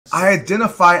I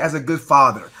identify as a good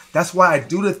father. That's why I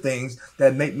do the things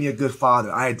that make me a good father.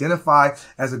 I identify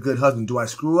as a good husband. Do I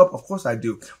screw up? Of course I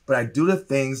do. But I do the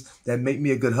things that make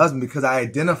me a good husband because I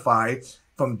identify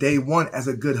from day one as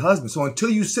a good husband. So until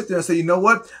you sit there and say, you know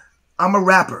what? I'm a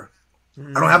rapper.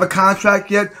 I don't have a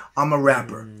contract yet. I'm a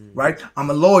rapper, right? I'm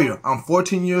a lawyer. I'm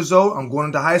 14 years old. I'm going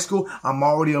into high school. I'm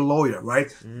already a lawyer,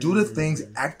 right? Do the things,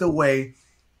 act the way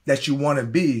that you want to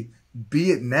be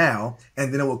it now,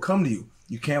 and then it will come to you.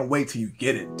 You can't wait till you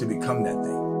get it to become that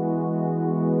thing.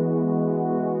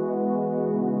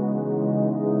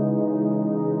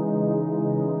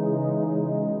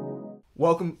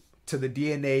 Welcome to the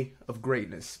DNA of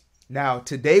Greatness. Now,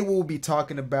 today we'll be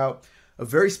talking about a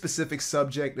very specific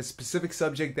subject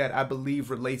that I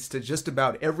believe relates to just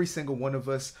about every single one of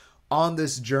us on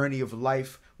this journey of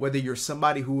life, whether you're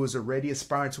somebody who is already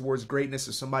aspiring towards greatness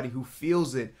or somebody who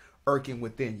feels it irking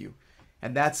within you.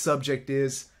 And that subject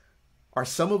is, are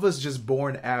some of us just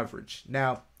born average?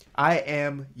 Now, I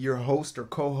am your host or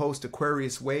co-host,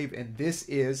 Aquarius Wave, and this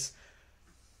is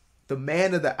the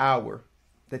man of the hour,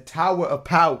 the Tower of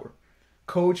Power,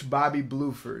 Coach Bobby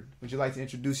Bluford. Would you like to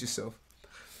introduce yourself?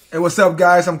 Hey, what's up,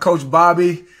 guys? I'm Coach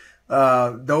Bobby.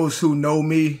 Those who know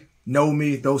me, know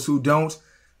me. Those who don't,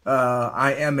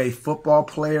 I am a football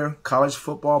player, college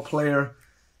football player,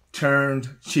 turned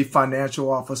chief financial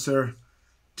officer,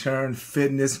 turned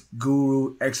fitness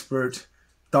guru, expert,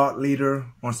 thought leader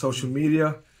on social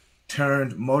media,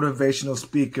 turned motivational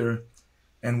speaker,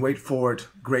 and wait for it,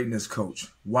 greatness coach.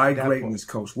 Why greatness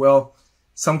coach? Well,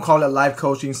 some call it life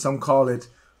coaching, some call it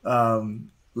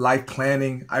life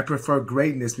planning. I prefer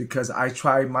greatness because I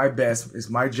try my best. It's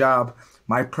my job,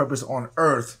 my purpose on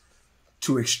earth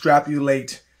to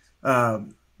extrapolate the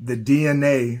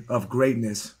DNA of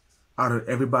greatness out of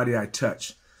everybody I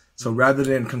touch. So rather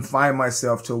than confine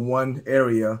myself to one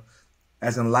area,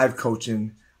 as in life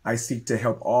coaching, I seek to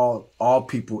help all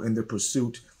people in the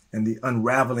pursuit and the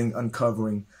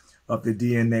uncovering of the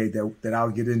DNA that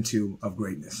I'll get into of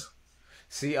greatness.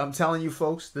 See, I'm telling you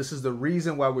folks, this is the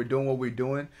reason why we're doing what we're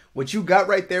doing. What you got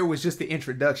right there was just the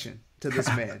introduction to this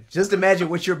man. Just imagine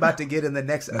what you're about to get in the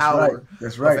next hour. Right.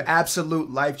 That's right. Of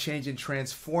absolute life-changing,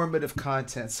 transformative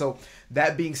content. So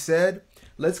that being said,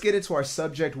 let's get into our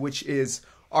subject, which is,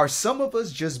 are some of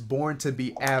us just born to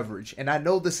be average? And I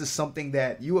know this is something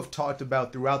that you have talked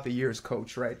about throughout the years,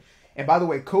 Coach, right? And by the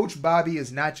way, Coach Bobby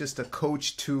is not just a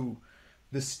coach to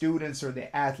the students or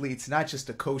the athletes, not just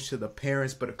a coach to the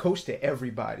parents, but a coach to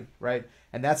everybody, right?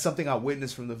 And that's something I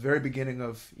witnessed from the very beginning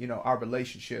of, our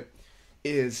relationship,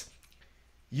 is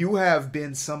you have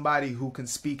been somebody who can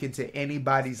speak into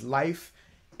anybody's life.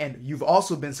 And you've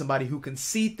also been somebody who can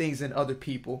see things in other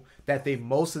people that they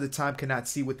most of the time cannot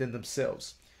see within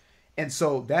themselves. And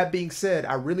so that being said,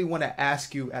 I really want to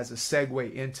ask you as a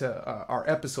segue into our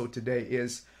episode today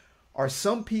is, are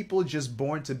some people just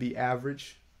born to be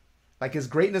average? Like, is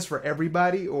greatness for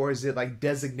everybody, or is it like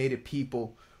designated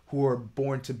people who are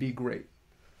born to be great?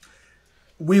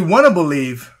 We want to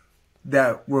believe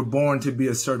that we're born to be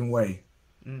a certain way,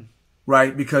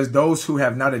 right? Because those who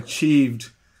have not achieved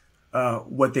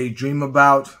what they dream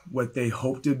about, what they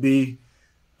hope to be,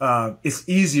 it's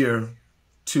easier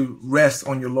to rest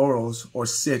on your laurels or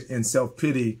sit in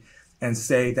self-pity and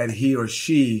say that he or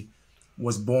she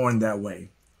was born that way.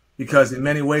 Because in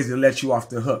many ways, it lets you off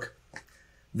the hook.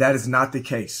 That is not the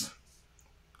case,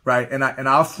 right? And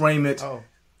I'll frame it.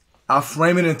 I'll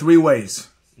frame it in three ways.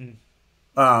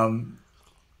 One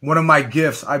of my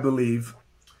gifts, I believe,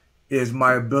 is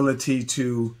my ability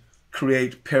to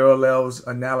create parallels,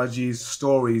 analogies,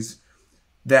 stories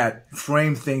that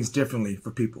frame things differently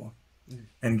for people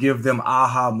and give them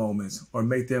aha moments or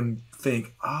make them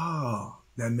think, oh,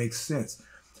 that makes sense.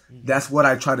 That's what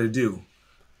I try to do.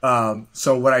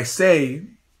 So what I say,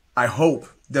 I hope,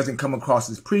 doesn't come across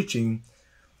as preaching,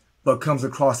 but comes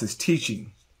across as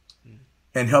teaching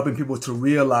and helping people to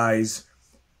realize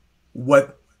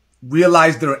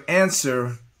their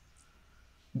answer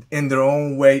in their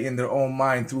own way, in their own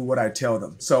mind through what I tell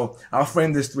them. So I'll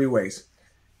frame this three ways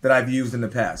that I've used in the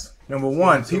past. Number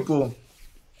one, people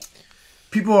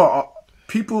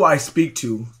I speak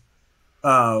to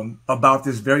about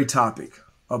this very topic,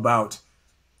 about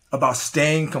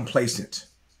staying complacent.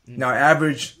 Now,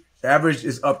 average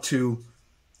is up to,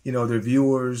 their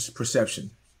viewers'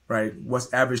 perception, right?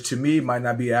 What's average to me might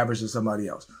not be average to somebody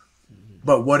else.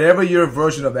 But whatever your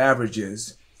version of average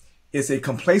is, it's a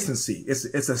complacency. It's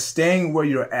a staying where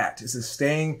you're at. It's a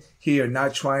staying here,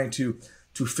 not trying to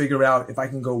figure out if I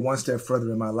can go one step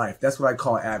further in my life. That's what I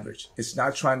call average. It's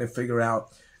not trying to figure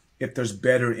out if there's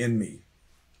better in me,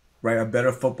 right? A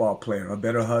better football player, a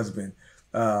better husband,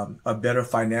 a better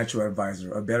financial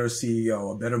advisor, a better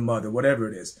CEO, a better mother,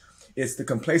 whatever it is. It's the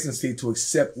complacency to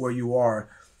accept where you are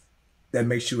that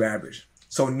makes you average.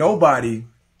 So nobody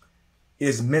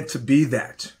is meant to be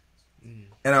that.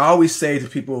 And I always say to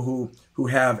people who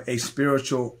have a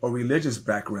spiritual or religious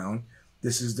background,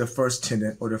 this is the first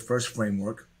tenet or the first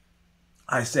framework.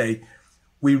 I say,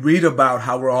 we read about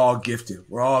how we're all gifted.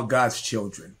 We're all God's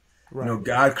children. Right. You know,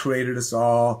 God created us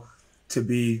all to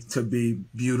be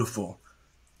beautiful.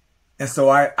 And so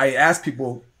I ask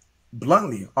people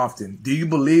bluntly often, do you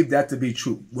believe that to be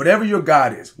true? Whatever your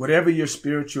God is, whatever your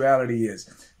spirituality is,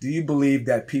 do you believe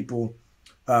that people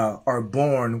are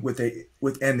born with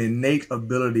an innate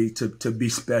ability to be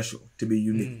special, to be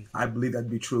unique? I believe that to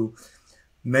be true.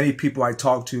 Many people I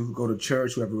talk to who go to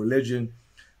church, who have a religion,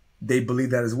 they believe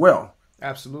that as well.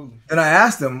 Absolutely. And I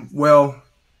ask them, well,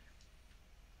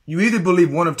 you either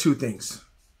believe one of two things,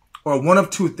 or one of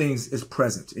two things is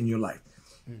present in your life.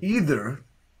 Either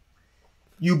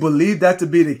you believe that to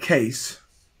be the case,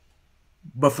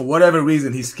 but for whatever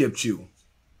reason, he skipped you.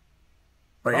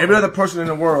 Right? Every other person in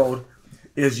the world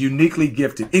is uniquely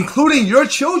gifted, including your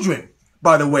children,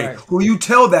 by the way, who you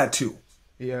tell that to.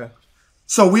 Yeah.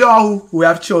 So we all who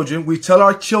have children, we tell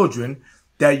our children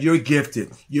that you're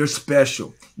gifted, you're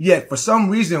special. Yet, for some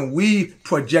reason, we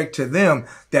project to them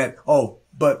that, oh,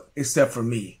 but except for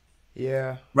me.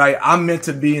 Yeah. Right? I'm meant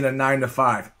to be in a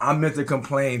 9-to-5. I'm meant to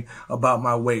complain about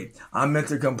my weight. I'm meant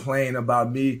to complain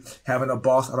about me having a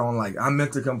boss I don't like. I'm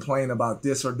meant to complain about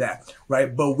this or that.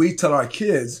 Right? But we tell our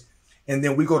kids, and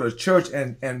then we go to church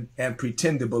and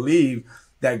pretend to believe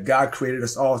that God created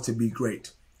us all to be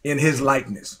great in his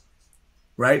likeness.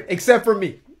 Right? Except for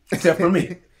me. Except for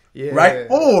me. Yeah. Right?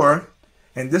 Or,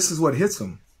 and this is what hits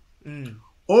them,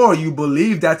 or you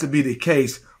believe that to be the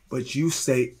case, but you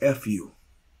say F you.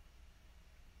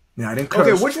 Now, I didn't curse.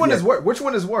 Okay, which one is worse? Which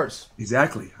one is worse?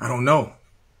 Exactly. I don't know.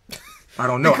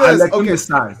 Because, I let you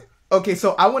decide. Okay,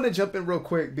 so I want to jump in real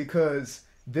quick because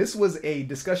this was a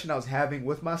discussion I was having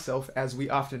with myself, as we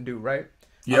often do, right?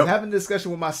 Yep. I was having a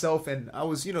discussion with myself, and I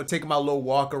was, taking my little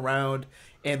walk around,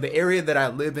 and the area that I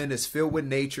live in is filled with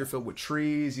nature, filled with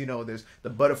trees. There's the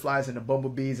butterflies and the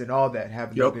bumblebees and all that,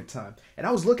 having a good time. And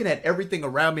I was looking at everything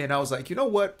around me, and I was like, you know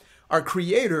what? Our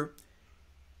Creator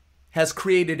has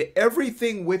created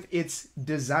everything with its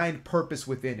designed purpose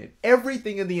within it.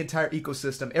 Everything in the entire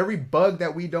ecosystem, every bug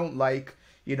that we don't like,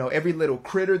 every little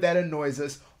critter that annoys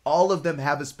us, all of them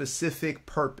have a specific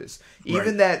purpose.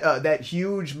 Even that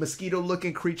huge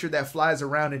mosquito-looking creature that flies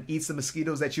around and eats the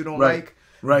mosquitoes that you don't like,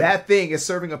 that thing is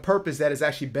serving a purpose that is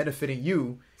actually benefiting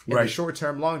you in the short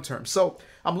term, long term. So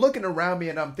I'm looking around me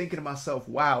and I'm thinking to myself,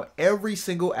 wow, every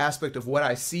single aspect of what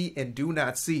I see and do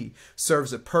not see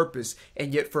serves a purpose.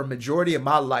 And yet for a majority of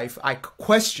my life, I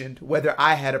questioned whether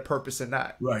I had a purpose or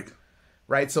not.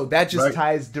 Right. So that just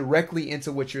ties directly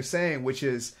into what you're saying, which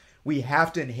is we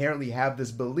have to inherently have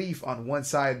this belief on one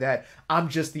side that I'm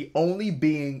just the only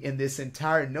being in this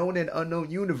entire known and unknown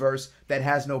universe that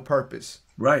has no purpose.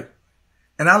 Right.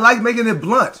 And I like making it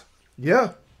blunt.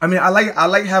 Yeah. I mean, I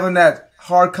like having that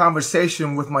hard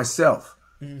conversation with myself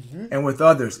and with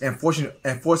others, and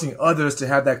forcing others to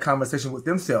have that conversation with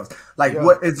themselves. Like,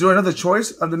 what is there another choice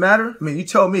of the matter? I mean, you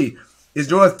tell me. Is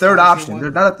there a third option?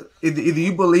 There's not. Either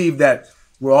you believe that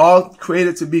we're all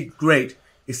created to be great,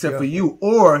 except for you,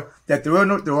 or that there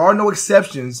are no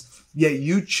exceptions. Yet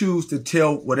you choose to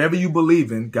tell whatever you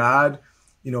believe in, God,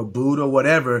 Buddha,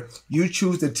 whatever. You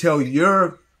choose to tell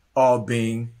your all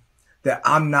being that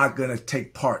I'm not going to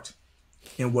take part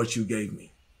in what you gave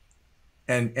me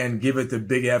and give it the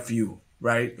big F you,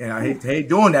 right? And I hate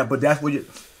doing that, but that's what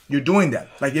you're doing that.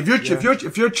 Like if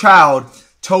your child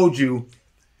told you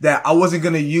that I wasn't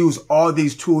going to use all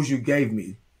these tools you gave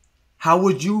me, how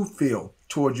would you feel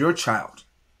towards your child?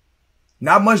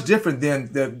 Not much different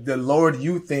than the Lord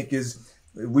you think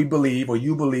we believe, or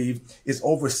you believe, is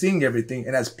overseeing everything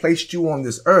and has placed you on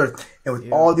this earth and with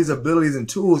all these abilities and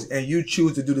tools, and you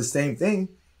choose to do the same thing.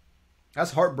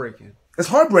 That's heartbreaking. It's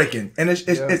heartbreaking. And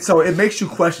so it makes you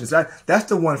question. So that's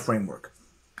the one framework.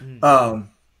 Should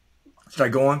I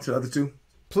go on to the other two?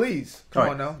 Please. Come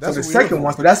on now. That's so the second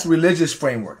one, so that's the religious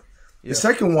framework. Yeah. The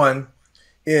second one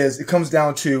it comes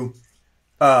down to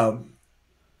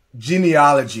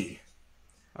genealogy.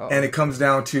 And it comes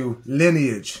down to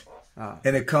lineage.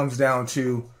 And it comes down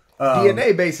to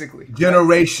DNA, basically.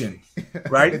 Generation,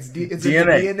 right? It's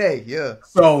DNA, yeah.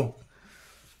 So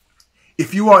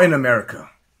if you are in America,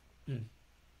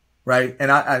 right,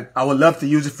 and I would love to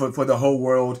use it for the whole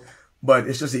world, but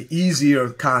it's just an easier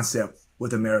concept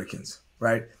with Americans,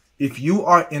 right? If you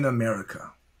are in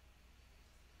America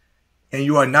and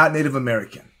you are not Native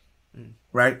American,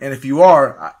 right? And if you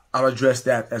are, I'll address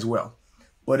that as well.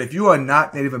 But if you are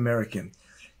not Native American,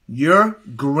 your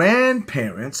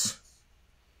grandparents,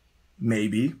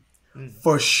 maybe,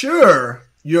 for sure,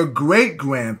 your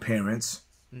great-grandparents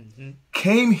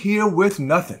came here with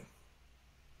nothing.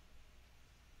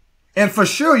 And for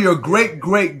sure, your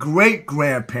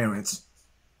great-great-great-grandparents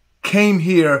came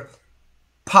here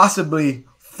possibly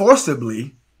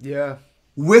forcibly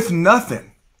with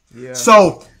nothing. Yeah.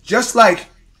 So just like,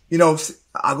 I'll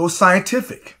go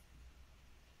scientific,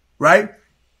 right?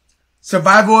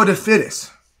 Survival of the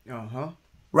fittest,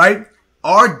 right?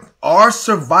 Our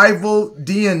survival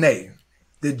DNA,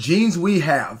 the genes we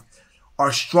have,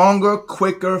 are stronger,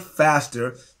 quicker,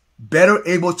 faster, better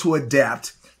able to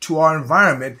adapt to our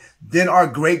environment than our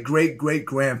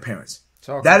great-great-great-grandparents.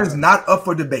 That is not up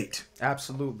for debate.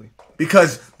 Absolutely.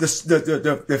 Because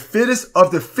the fittest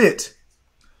of the fit,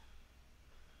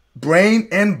 brain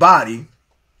and body,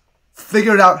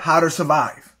 figured out how to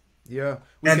survive. Yeah.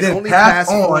 And then pass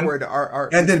on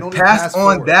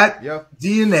that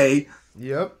DNA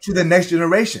to the next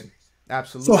generation.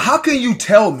 Absolutely. So how can you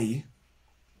tell me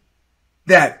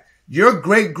that your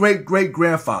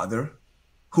great-great-great-grandfather,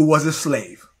 who was a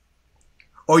slave,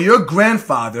 or your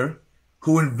grandfather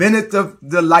who invented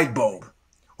the light bulb,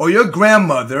 or your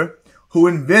grandmother who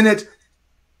invented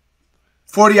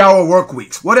 40-hour work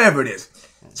weeks, whatever it is.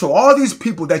 So all these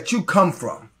people that you come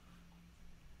from,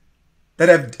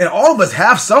 and all of us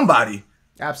have somebody,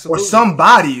 absolutely, or some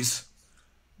bodies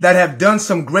that have done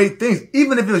some great things,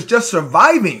 even if it was just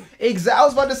surviving. Exactly. I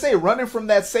was about to say, running from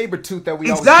that saber tooth that we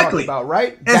always talk about,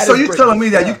 right? And so you're telling me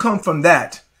that you come from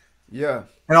that. Yeah.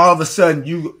 And all of a sudden,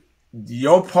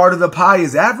 your part of the pie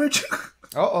is average?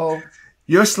 Uh-oh.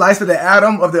 Your slice of the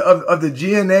atom of the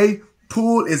DNA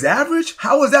pool is average?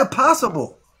 How is that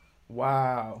possible?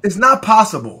 Wow. It's not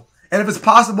possible. And if it's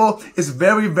possible, it's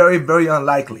very, very, very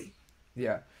unlikely.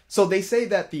 Yeah. So they say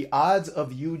that the odds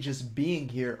of you just being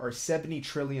here are 70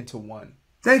 trillion to 1.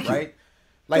 Thank you. Right?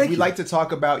 Like we like to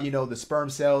talk about, the sperm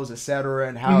cells, etc.,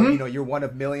 and how, you're one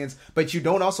of millions, but you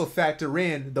don't also factor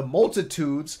in the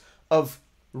multitudes of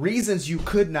reasons you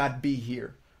could not be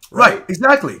here. Right,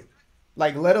 exactly.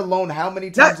 Like, let alone how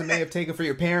many times it may have taken for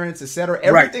your parents, etc.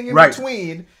 Everything in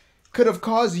between could have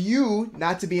caused you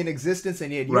not to be in existence,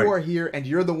 and yet you are here, and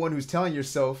you're the one who's telling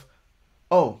yourself,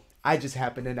 oh, I just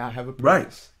happen to not have a purpose.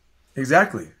 Right.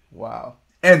 Exactly. Wow.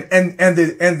 And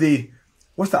the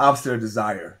what's the opposite of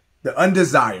desire? The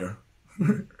undesire.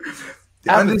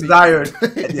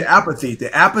 The apathy.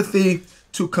 The apathy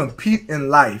to compete in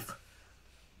life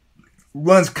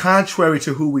runs contrary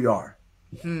to who we are.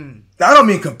 I don't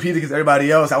mean compete against everybody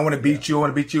else. I want to beat you.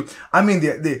 I mean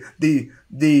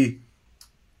the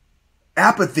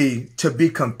apathy to be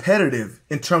competitive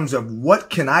in terms of what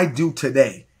can I do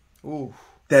today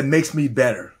that makes me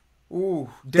better.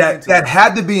 That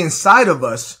had to be inside of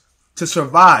us to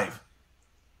survive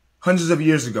hundreds of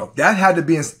years ago. That had to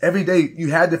be every day. You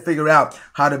had to figure out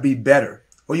how to be better,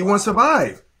 or you wouldn't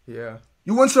survive. Yeah.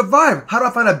 You wouldn't survive. How do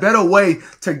I find a better way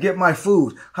to get my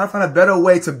food? How do I find a better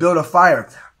way to build a fire?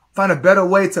 Find a better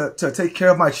way to take care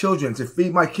of my children, to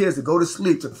feed my kids, to go to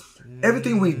sleep.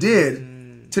 Everything we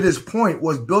did to this point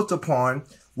was built upon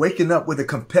waking up with a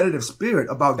competitive spirit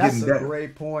about getting better. That's a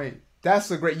great point.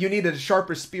 You needed a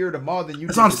sharper spirit of more than you.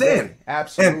 That's what I'm saying.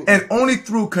 Absolutely. And only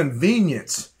through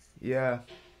convenience,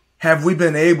 have we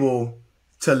been able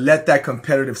to let that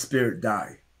competitive spirit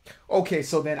die. Okay,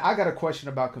 so then I got a question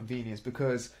about convenience,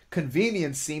 because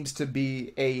convenience seems to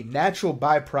be a natural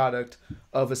byproduct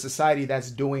of a society that's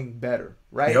doing better,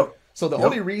 right? Yep. So the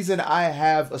only reason I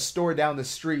have a store down the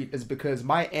street is because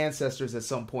my ancestors at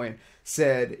some point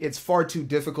said it's far too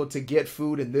difficult to get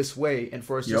food in this way and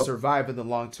for us to survive in the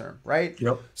long term, right?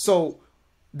 Yep. So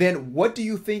then what do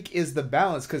you think is the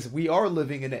balance? Because we are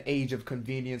living in an age of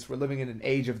convenience. We're living in an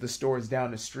age of the stores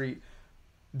down the street.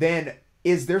 Then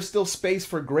is there still space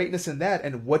for greatness in that?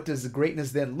 And what does the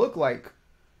greatness then look like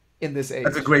in this age?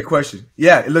 That's a great question.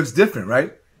 Yeah, it looks different,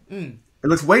 right? It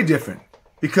looks way different,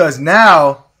 because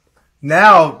now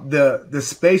the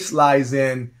space lies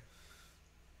in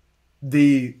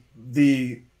the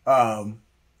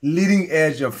leading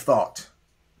edge of thought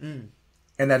and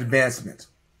advancement,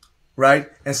 right?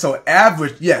 And so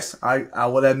average, yes, I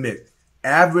will admit,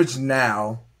 average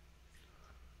now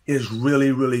is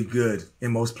really, really good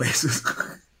in most places.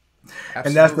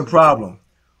 And that's the problem,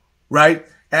 right?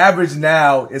 Average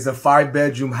now is a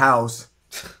 5-bedroom house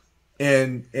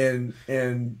in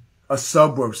a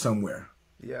suburb somewhere.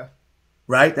 Yeah.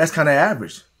 Right? That's kind of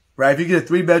average, right? If you get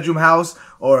a 3-bedroom house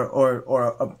or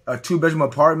a 2-bedroom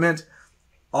apartment,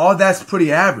 all that's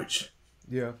pretty average.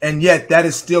 Yeah. And yet that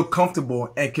is still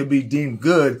comfortable and can be deemed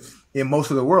good in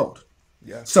most of the world.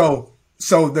 Yeah. So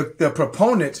the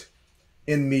proponent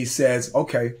in me says,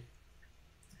 okay,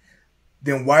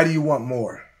 then why do you want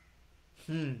more?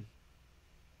 Then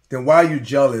why are you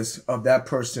jealous of that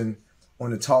person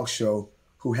on the talk show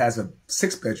who has a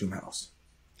 6-bedroom house?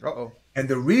 Uh-oh. And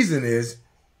the reason is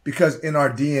because in our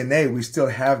DNA, we still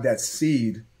have that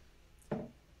seed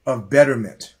of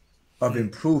betterment, of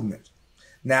improvement.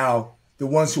 Now, the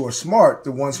ones who are smart,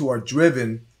 the ones who are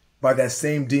driven by that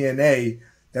same DNA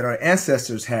that our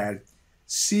ancestors had,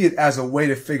 see it as a way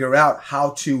to figure out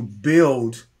how to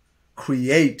build,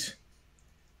 create,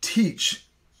 teach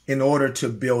in order to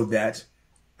build that,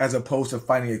 as opposed to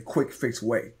finding a quick fix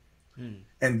way.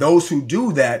 And those who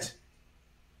do that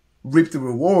reap the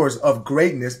rewards of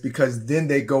greatness, because then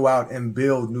they go out and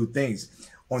build new things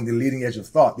on the leading edge of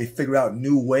thought. They figure out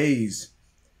new ways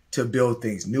to build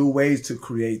things, new ways to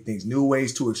create things, new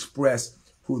ways to express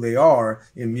who they are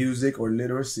in music or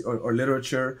literacy or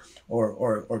literature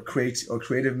or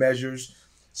creative measures.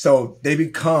 So they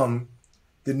become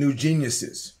the new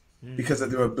geniuses because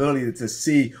of their ability to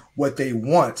see what they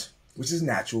want, which is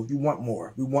natural. You want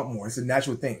more. We want more. It's a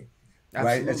natural thing,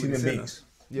 right? As human beings.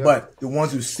 Yep. But the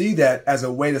ones who see that as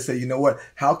a way to say, you know what,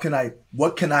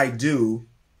 what can I do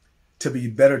to be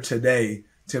better today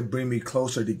to bring me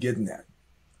closer to getting that,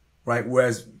 right?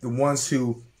 Whereas the ones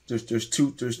who, there's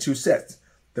two sets.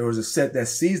 There was a set that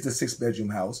sees the 6-bedroom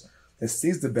house, that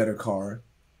sees the better car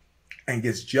and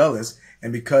gets jealous.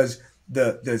 And because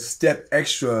the step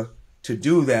extra to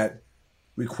do that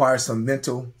requires some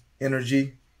mental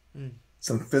energy,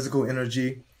 some physical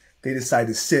energy, they decide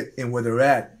to sit in where they're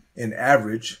at in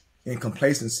average, in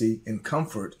complacency, in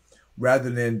comfort, rather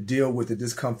than deal with the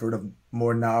discomfort of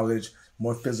more knowledge,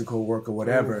 more physical work or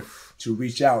whatever to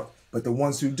reach out. But the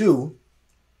ones who do,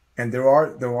 and there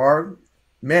are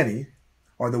many,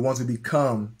 are the ones who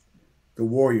become the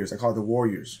warriors. I call it the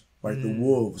warriors, right? The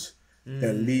wolves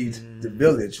that lead the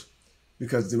village,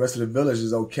 because the rest of the village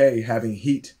is okay having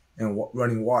heat and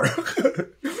running water.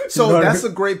 So that's a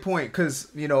great point, because,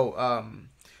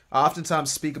 I oftentimes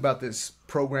speak about this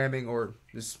programming or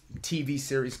this TV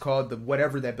series called The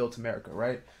Whatever That Built America,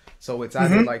 right? So it's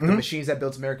either the machines that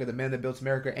built America, the men that built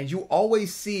America. And you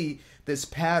always see this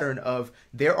pattern of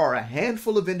there are a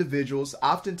handful of individuals,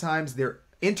 oftentimes they're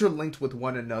interlinked with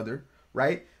one another,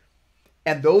 right?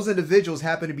 And those individuals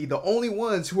happen to be the only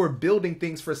ones who are building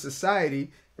things for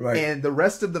society. Right. And the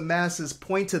rest of the masses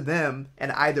point to them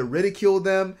and either ridicule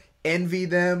them, envy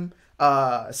them,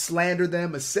 slander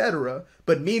them, etc.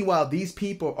 But meanwhile, these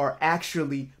people are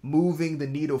actually moving the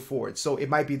needle forward. So it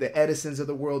might be the Edisons of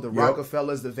the world, the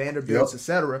Rockefellers, the Vanderbilts,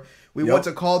 etc. We want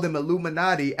to call them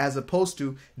Illuminati, as opposed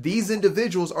to these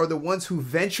individuals are the ones who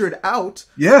ventured out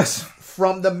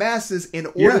from the masses in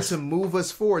order to move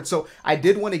us forward. So I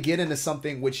did want to get into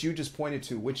something which you just pointed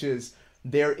to, which is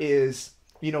there is,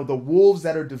 the wolves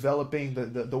that are developing,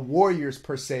 the warriors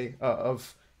per se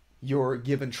of your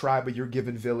given tribe or your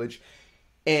given village.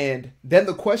 And then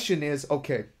the question is,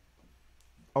 okay,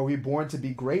 are we born to be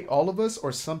great, all of us,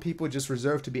 or some people just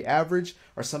reserved to be average?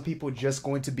 Are some people just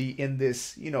going to be in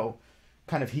this,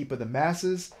 kind of heap of the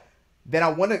masses? Then I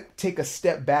want to take a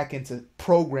step back into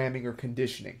programming or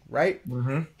conditioning, right?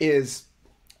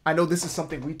 I know this is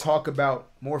something we talk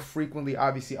about more frequently,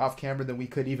 obviously off camera than we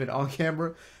could even on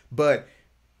camera, but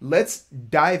let's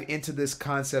dive into this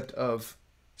concept of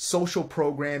social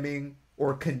programming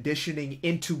or conditioning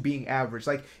into being average.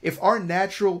 Like, if our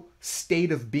natural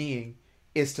state of being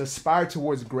is to aspire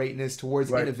towards greatness,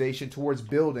 towards innovation, towards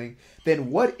building,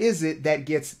 then what is it that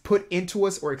gets put into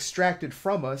us or extracted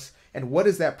from us? And what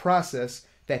is that process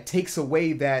that takes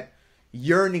away that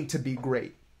yearning to be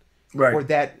great? Right. Or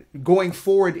that going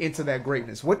forward into that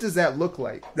greatness? What does that look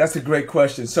like? That's a great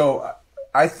question. So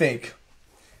I think,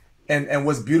 and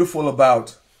what's beautiful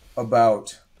about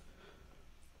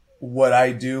what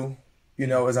I do,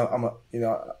 is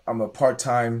I'm a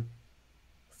part-time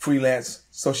freelance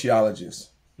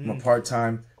sociologist. I'm a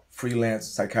part-time freelance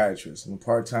psychiatrist. I'm a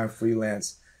part-time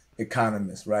freelance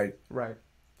economist, right? Right.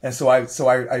 And so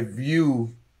I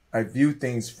view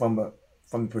things from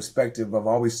the perspective of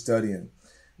always studying,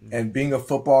 and being a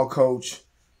football coach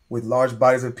with large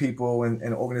bodies of people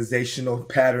and organizational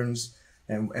patterns,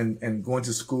 and going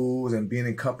to schools and being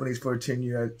in companies for 10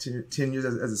 years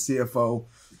as a CFO.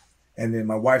 And then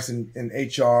my wife's in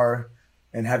HR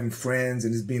and having friends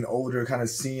and just being older, kind of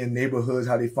seeing neighborhoods,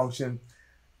 how they function.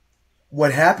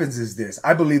 What happens is this.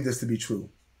 I believe this to be true.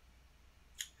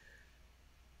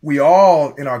 We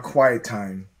all, in our quiet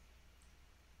time,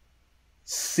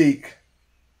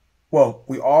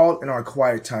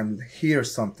 hear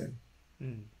something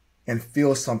and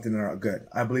feel something in our gut.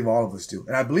 I believe all of us do.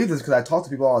 And I believe this because I talk to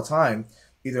people all the time,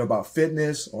 either about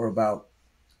fitness or about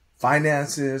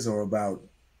finances or about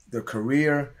their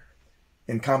career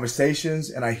in conversations,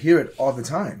 and I hear it all the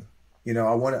time.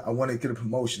 I want to get a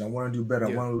promotion. I want to do better.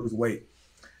 I want to lose weight.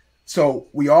 So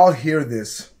we all hear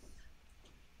this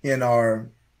in our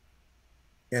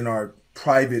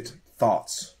private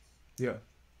thoughts. Yeah.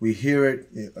 We hear it,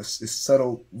 a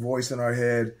subtle voice in our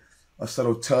head, a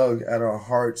subtle tug at our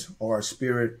heart or our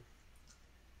spirit.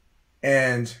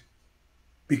 And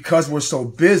because we're so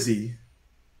busy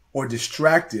or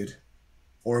distracted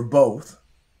or both,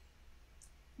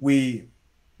 we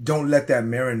don't let that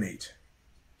marinate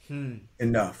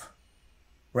enough,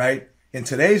 right? In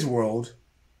today's world,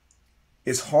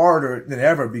 it's harder than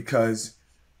ever because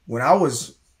when I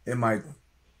was in my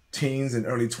teens and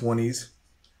early 20s,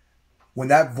 when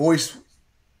that voice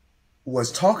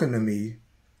was talking to me,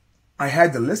 I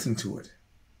had to listen to it.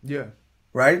 Yeah.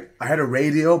 Right? I had a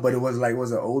radio, but it was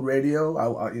an old radio.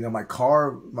 My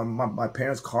car, my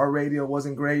parents' car radio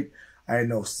wasn't great. I had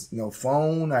no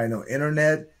phone. I had no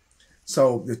internet.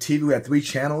 So the TV, we had 3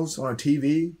 channels on our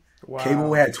TV. Wow. Cable,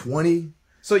 we had 20.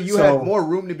 So you had more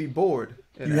room to be bored.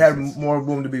 You had more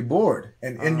room to be bored.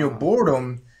 And in your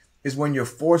boredom is when you're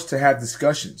forced to have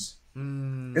discussions.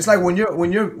 It's like when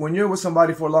you're with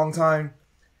somebody for a long time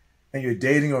and you're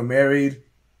dating or married,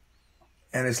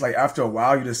 and it's like after a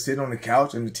while you just sit on the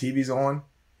couch and the TV's on.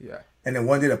 Yeah. And then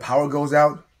one day the power goes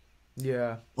out.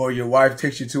 Yeah. Or your wife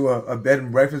takes you to a bed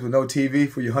and breakfast with no TV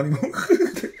for your honeymoon.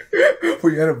 For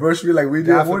your anniversary, like we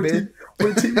did. Where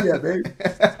the TV at, baby?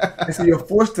 And so you're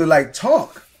forced to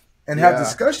talk and have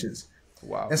discussions.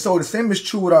 Wow. And so the same is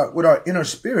true with our inner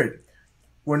spirit.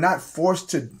 We're not forced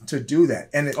to do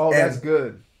that. That's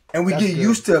good. And we get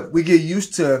used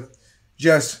to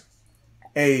just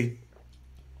a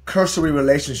cursory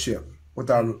relationship with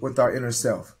our inner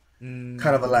self. Kind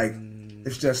of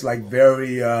it's just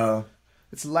very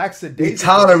it's lackadaisical. We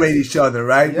tolerate each other,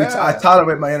 right? Yeah. I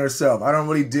tolerate my inner self. I don't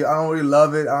really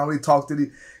love it. I don't really talk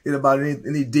to it about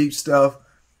any deep stuff.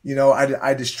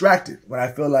 I distract it when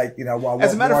I feel like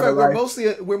as a matter of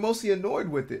fact, we're mostly annoyed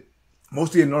with it.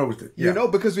 Mostly annoyed with it. Yeah.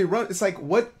 Because we run. It's like,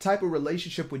 what type of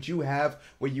relationship would you have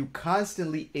where you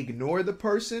constantly ignore the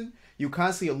person? You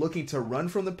constantly are looking to run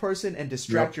from the person and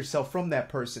distract yourself from that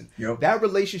person. Yep. That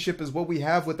relationship is what we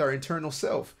have with our internal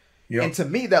self. Yep. And to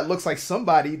me, that looks like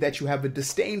somebody that you have a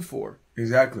disdain for.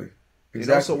 Exactly.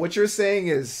 So what you're saying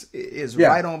is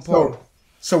right on point.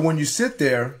 So when you sit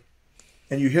there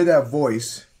and you hear that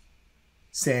voice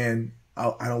saying,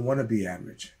 I don't want to be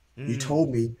average. You told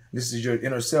me, this is your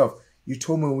inner self. You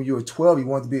told me when you were 12 you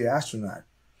wanted to be an astronaut.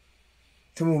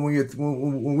 Tell me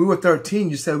when we were 13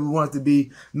 you said we wanted to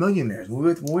be millionaires. When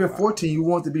we were 14 you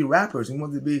wanted to be rappers. You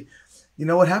wanted to be,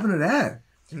 what happened to that?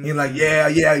 And you're like,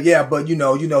 yeah, but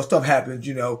stuff happens,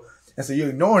 And so you're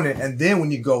ignoring it. And then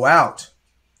when you go out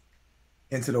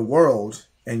into the world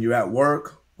and you're at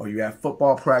work or you're at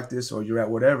football practice or you're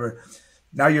at whatever,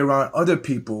 now you're around other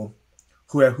people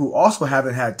who also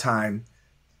haven't had time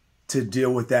to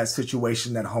deal with that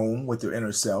situation at home with their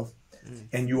inner self,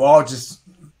 and you all just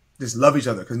love each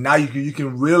other because now you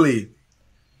can really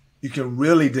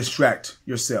distract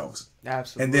yourselves.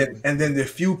 Absolutely. And then the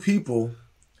few people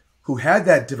who had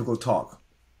that difficult talk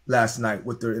last night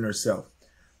with their inner self,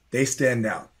 they stand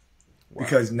out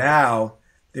because now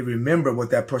they remember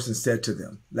what that person said to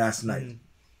them last night,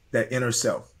 that inner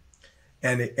self,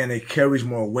 and it carries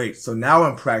more weight. So now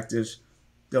in practice,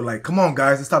 they're like, "Come on,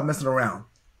 guys, let's stop messing around."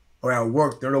 Or at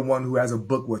work, they're the one who has a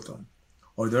book with them.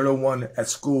 Or they're the one at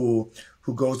school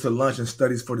who goes to lunch and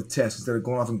studies for the test instead of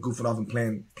going off and goofing off and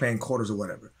playing quarters or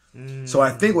whatever. So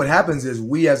I think what happens is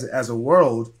we as a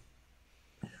world,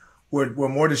 we're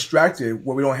more distracted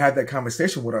where we don't have that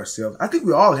conversation with ourselves. I think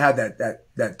we all have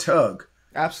that tug.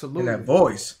 Absolutely. And that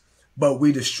voice. But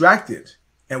we distracted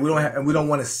and we don't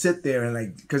want to sit there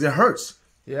and because it hurts.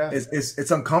 Yeah.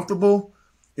 It's uncomfortable.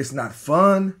 It's not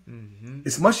fun.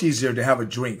 It's much easier to have a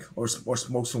drink or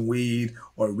smoke some weed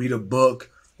or read a book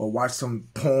or watch some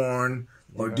porn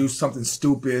or do something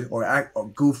stupid or act or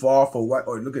goof off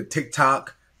or look at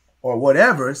TikTok or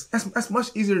whatever. That's much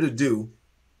easier to do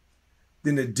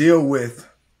than to deal with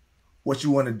what you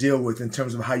want to deal with in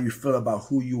terms of how you feel about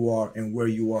who you are and where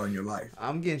you are in your life.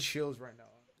 I'm getting chills right now.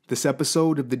 This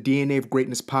episode of the DNA of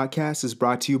Greatness podcast is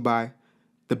brought to you by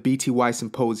the BTY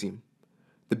Symposium.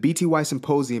 The BTY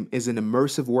Symposium is an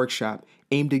immersive workshop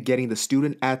aimed at getting the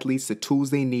student athletes the tools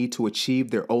they need to achieve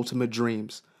their ultimate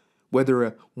dreams. Whether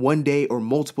a one-day or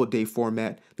multiple-day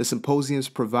format, the symposiums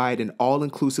provide an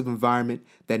all-inclusive environment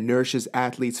that nourishes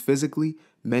athletes physically,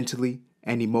 mentally,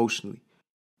 and emotionally.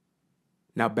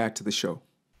 Now back to the show.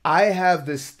 I have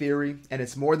this theory, and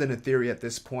it's more than a theory at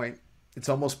this point. It's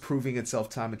almost proving itself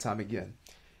time and time again.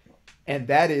 And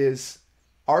that is,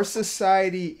 our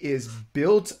society is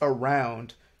built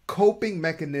around coping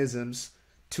mechanisms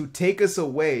to take us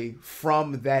away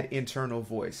from that internal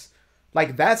voice.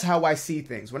 Like, that's how I see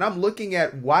things. When I'm looking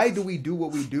at why do we do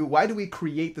what we do? Why do we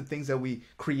create the things that we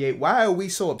create? Why are we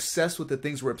so obsessed with the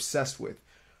things we're obsessed with?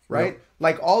 Right? Yep.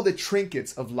 Like all the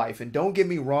trinkets of life. And don't get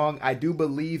me wrong, I do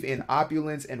believe in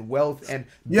opulence and wealth and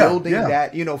building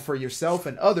that, you know, for yourself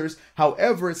and others.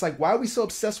 However, it's like, why are we so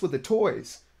obsessed with the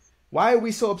toys? Why are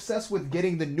we so obsessed with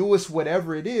getting the newest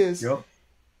whatever it is? Yep.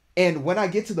 And when I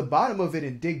get to the bottom of it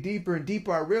and dig deeper and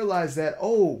deeper, I realize that,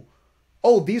 oh,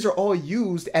 these are all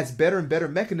used as better and better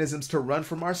mechanisms to run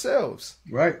from ourselves.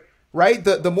 Right. Right?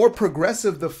 The more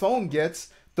progressive the phone gets,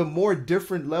 the more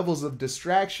different levels of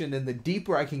distraction and the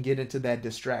deeper I can get into that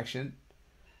distraction,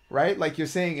 right? Like you're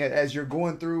saying, as you're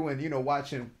going through and, you know,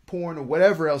 watching porn or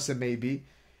whatever else it may be,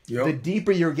 the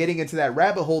deeper you're getting into that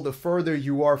rabbit hole, the further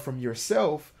you are from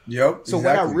yourself. So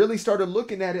when I really started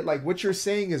looking at it, like what you're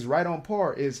saying is right on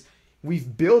par, is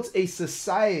we've built a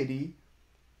society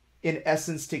in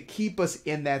essence to keep us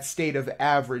in that state of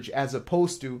average as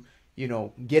opposed to, you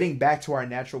know, getting back to our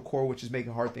natural core, which is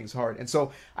making hard things hard. And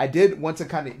so I did want to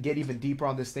kind of get even deeper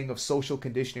on this thing of social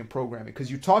conditioning programming, because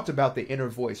you talked about the inner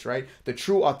voice, right? The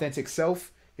true authentic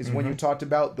self is when you talked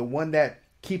about the one that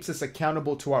keeps us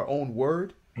accountable to our own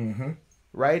word,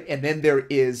 right? And then there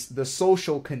is the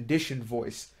social conditioned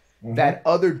voice, that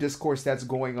other discourse that's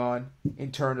going on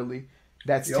internally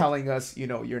that's telling us, you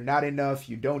know, you're not enough,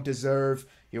 you don't deserve,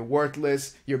 you're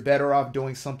worthless, you're better off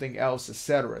doing something else,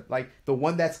 etc. Like the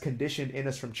one that's conditioned in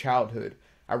us from childhood.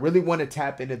 I really want to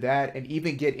tap into that and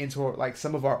even get into like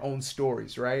some of our own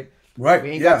stories, right? Right. We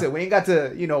ain't got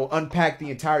to, you know, unpack the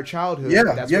entire childhood.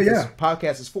 That's what this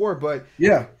podcast is for. But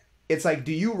it's like,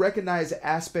 do you recognize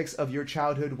aspects of your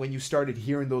childhood when you started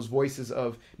hearing those voices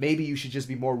of maybe you should just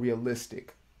be more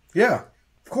realistic? Yeah,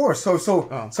 of course.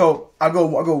 So I'll go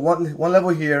one level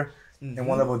here and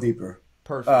one level deeper.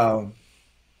 Perfect.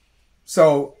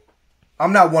 So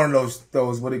I'm not one of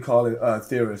those what do you call it,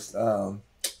 theorists. What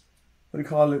do you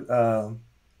call it?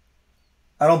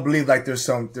 I don't believe like there's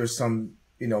some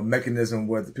you know mechanism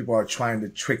where the people are trying to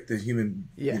trick the human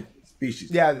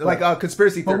species. Yeah, like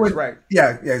conspiracy theories, right?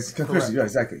 Yeah, it's conspiracy. Yeah,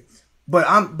 exactly. But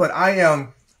I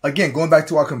am again going back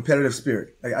to our competitive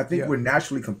spirit. Like, I think we're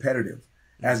naturally competitive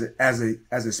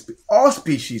all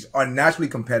species are naturally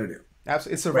competitive.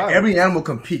 Absolutely, it's survival. Right? Every animal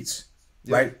competes.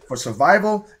 Right? For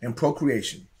survival and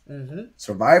procreation.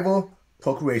 Survival,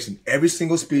 procreation. Every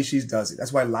single species does it.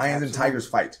 That's why lions and tigers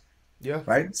fight. Yeah.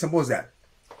 Right? Simple as that.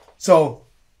 So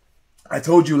I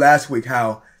told you last week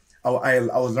how I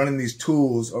was learning these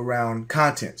tools around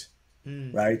content.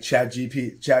 Right?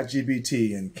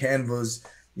 ChatGPT and Canva's,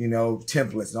 you know,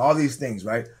 templates and all these things,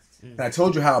 right? And I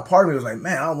told you how a part of me was like,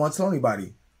 man, I don't want to tell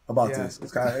anybody about this. I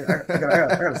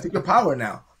got to stick your power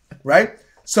now. Right?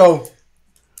 So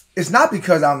it's not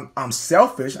because I'm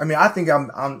selfish. I mean, I think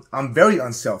I'm very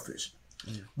unselfish,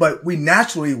 but we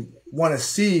naturally want to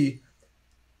see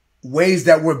ways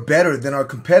that we're better than our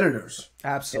competitors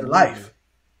in life.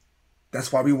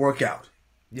 That's why we work out.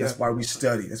 That's why we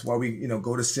study. That's why we, you know,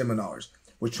 go to seminars.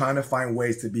 We're trying to find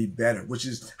ways to be better, which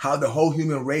is how the whole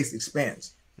human race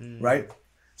expands, right?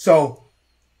 So,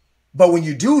 but when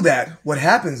you do that, what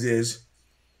happens is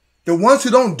the ones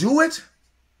who don't do it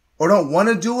or don't want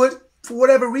to do it, for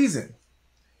whatever reason,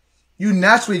 you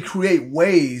naturally create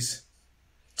ways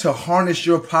to harness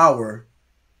your power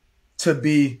to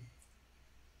be,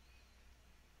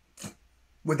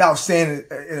 without saying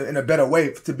it in a better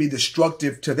way, to be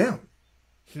destructive to them.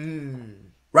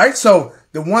 Right? So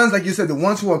the ones, like you said, the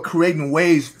ones who are creating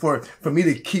ways for me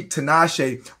to keep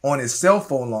Tinashe on his cell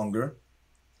phone longer,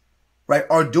 right,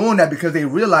 are doing that because they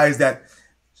realize that,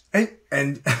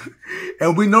 and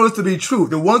we know this to be true.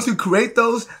 The ones who create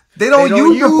those, they don't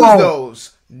use the phone.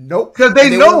 Those. Nope. Because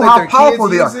they know how powerful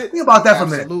they are. Think about that for a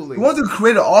minute. The ones who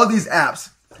created all these apps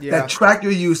that track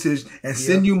your usage and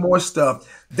send you more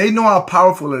stuff, they know how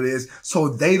powerful it is, so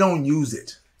they don't use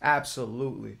it.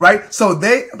 Absolutely. Right? So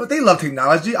but they love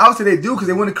technology. Obviously they do because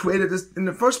they want to create it in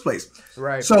the first place.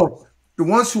 Right. So the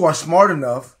ones who are smart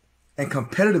enough and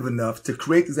competitive enough to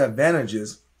create these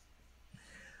advantages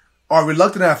are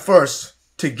reluctant at first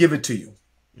to give it to you.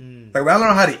 Like when I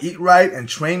learned how to eat right and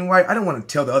train right, I didn't want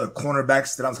to tell the other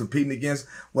cornerbacks that I was competing against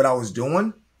what I was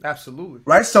doing. Absolutely.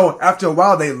 Right? So after a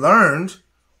while, they learned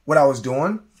what I was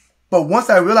doing. But once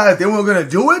I realized they weren't going to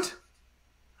do it,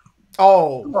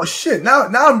 oh shit! Now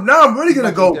I'm really going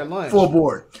to go full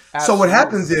board. Absolutely. So what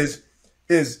happens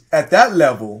is at that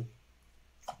level,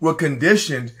 we're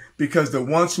conditioned because the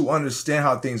ones who understand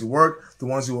how things work, the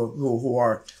ones who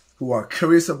are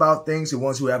curious about things, the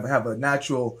ones who have a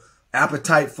natural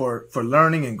appetite for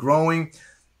learning and growing,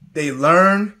 they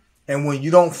learn. And when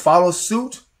you don't follow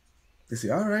suit, they say,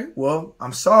 all right, well,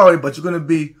 I'm sorry, but you're going to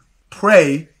be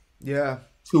prey to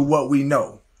what we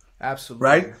know. Absolutely.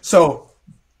 Right? So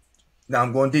now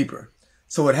I'm going deeper.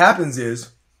 So what happens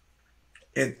is,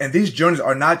 and these journeys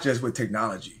are not just with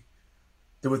technology.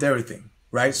 They're with everything,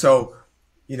 right? So,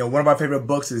 one of our favorite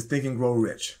books is Think and Grow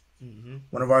Rich. Mm-hmm.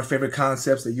 One of our favorite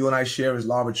concepts that you and I share is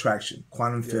law of attraction,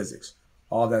 quantum physics,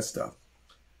 all that stuff.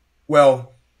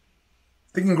 Well,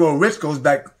 Think and Grow Rich goes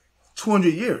back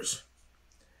 200 years.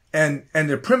 And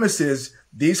the premise is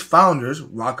these founders,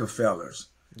 Rockefellers,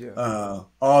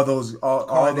 all those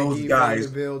guys,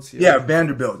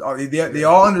 Vanderbilt, they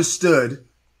all understood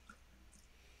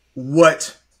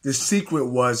what the secret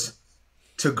was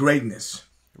to greatness.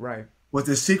 Right. What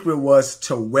the secret was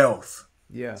to wealth.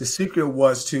 Yeah. The secret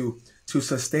was to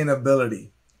sustainability.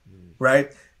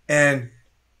 Right. And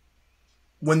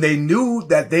when they knew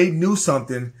that they knew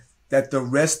something that the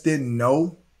rest didn't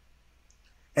know,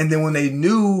 and then when they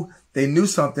knew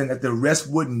something that the rest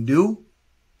wouldn't do,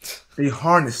 they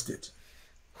harnessed it.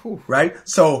 Whew. Right?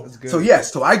 So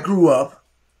I grew up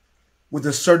with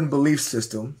a certain belief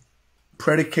system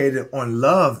predicated on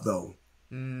love, though.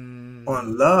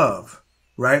 On love,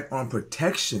 right? On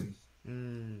protection,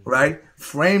 right?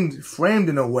 Framed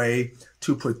in a way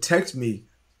to protect me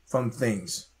from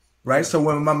things, right? Yeah. So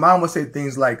when my mom would say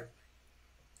things like,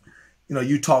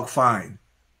 you talk fine.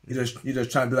 You're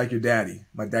just trying to be like your daddy.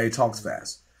 My daddy talks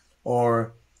fast.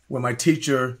 Or when my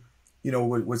teacher,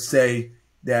 would say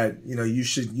that, you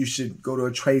should go to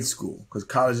a trade school because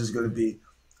college is going to be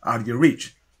out of your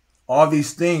reach. All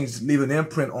these things leave an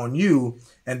imprint on you,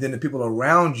 and then the people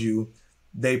around you,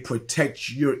 they protect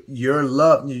your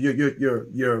love,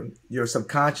 your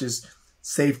subconscious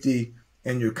safety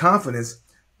and your confidence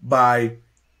by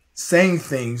saying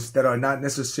things that are not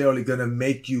necessarily going to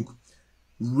make you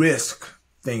risk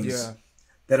things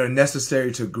that are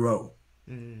necessary to grow.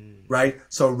 Right?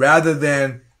 So when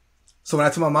I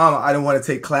told my mom I didn't want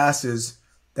to take classes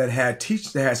that had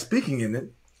speaking in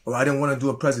it, or I didn't want to do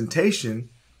a presentation,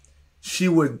 she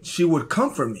would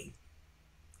comfort me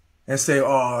and say,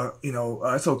 "Oh,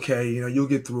 it's okay. You'll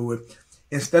get through it."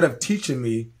 Instead of teaching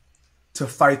me to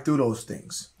fight through those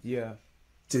things,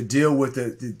 to deal with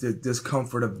the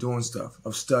discomfort of doing stuff,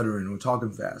 of stuttering or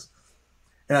talking fast.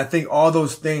 And I think all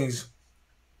those things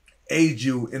aid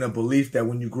you in a belief that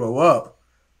when you grow up,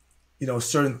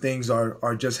 certain things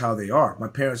are just how they are. My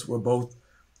parents were both,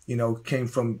 came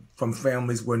from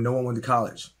families where no one went to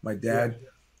college. My dad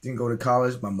didn't go to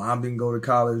college. My mom didn't go to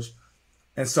college.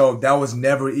 And so that was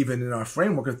never even in our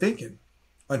framework of thinking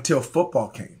until football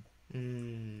came.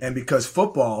 And because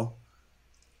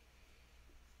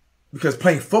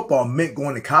playing football meant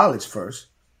going to college first,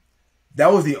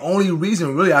 that was the only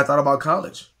reason really I thought about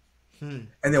college. And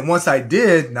then once I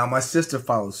did, now my sister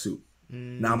followed suit.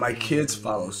 Now my kids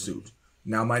follow suit.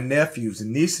 Now my nephews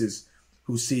and nieces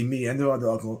who see me and their other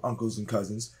uncles and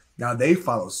cousins, now they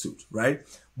follow suit, right?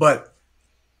 But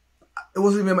it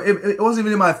wasn't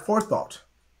even in my forethought.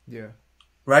 Yeah.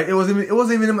 Right? It wasn't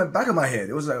even in the back of my head.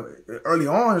 It was like early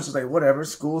on, it was just like whatever,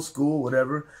 school,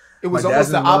 whatever. It was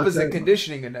almost the opposite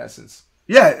conditioning in essence.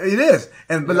 Yeah, it is.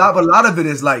 And but a lot of it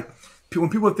is like when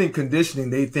people think conditioning,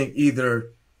 they think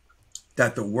either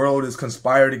that the world is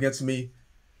conspired against me,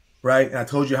 right? And I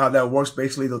told you how that works.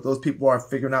 Basically, those people are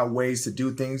figuring out ways to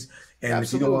do things. And Absolutely.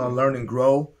 If you don't want to learn and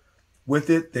grow with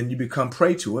it, then you become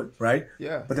prey to it, right?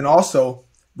 Yeah. But then also,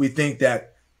 we think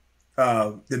that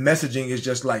the messaging is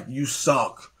just like, you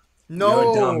suck.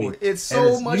 No, it's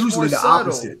so much more subtle.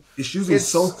 Opposite. It's usually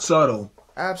so subtle.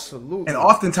 Absolutely. And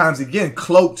oftentimes, again,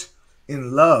 cloaked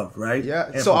in love, right?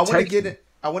 Yeah. And so I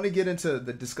want to get into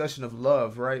the discussion of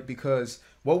love, right? Because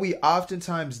what we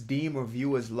oftentimes deem or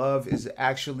view as love is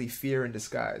actually fear in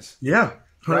disguise. Yeah,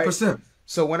 100%. Right?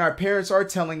 So when our parents are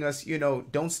telling us,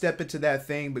 don't step into that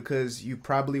thing because you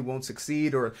probably won't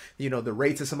succeed, or, the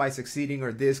rates of somebody succeeding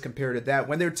are this compared to that.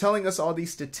 When they're telling us all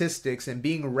these statistics and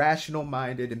being rational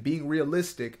minded and being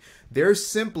realistic, they're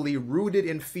simply rooted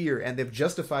in fear, and they've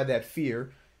justified that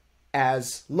fear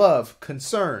as love,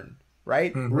 concern,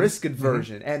 right? Mm-hmm. Risk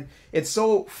aversion. Mm-hmm. And it's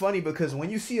so funny because when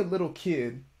you see a little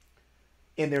kid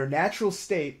in their natural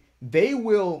state, they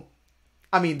would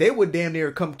damn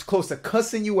near come close to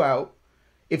cussing you out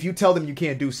if you tell them you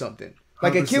can't do something.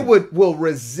 Like 100%. A kid will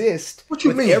resist what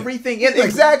you mean? Everything.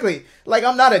 Exactly. Like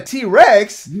I'm not a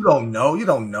T-Rex. You don't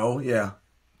know. Yeah.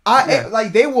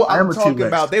 Like they will. I am I'm a talking T-Rex.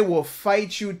 about they will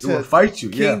fight you They will to fight you,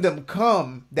 yeah. kingdom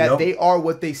come that Yep. they are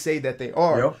what they say that they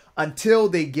are Yep. until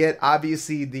they get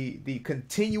obviously the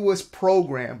continuous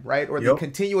program, right, or the Yep.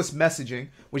 continuous messaging,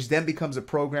 which then becomes a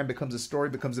program, becomes a story,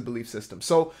 becomes a belief system.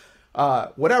 So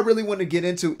what I really want to get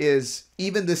into is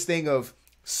even this thing of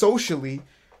socially,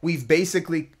 we've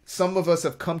basically, some of us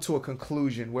have come to a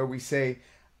conclusion where we say,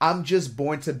 I'm just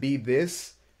born to be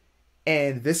this,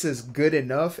 and this is good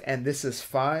enough, and this is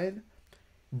fine.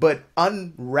 But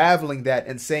unraveling that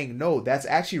and saying, no, that's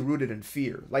actually rooted in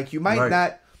fear. Like you might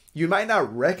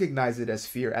not recognize it as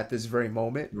fear at this very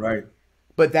moment. Right.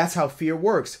 But that's how fear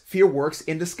works. Fear works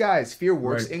in disguise. Fear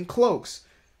works in cloaks.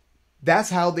 That's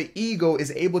how the ego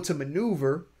is able to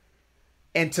maneuver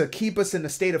and to keep us in a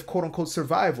state of quote unquote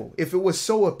survival. If it was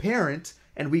so apparent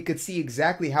and we could see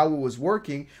exactly how it was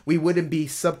working, we wouldn't be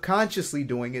subconsciously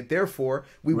doing it. Therefore,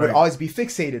 we would always be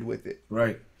fixated with it.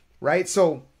 Right. Right?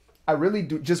 So I really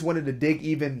just wanted to dig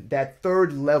even that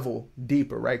third level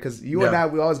deeper, right? Because you and I,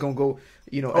 we always going to go,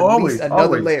 at least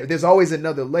another layer. There's always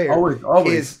another layer.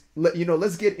 Always.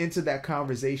 Let's get into that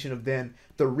conversation of then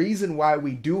the reason why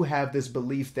we do have this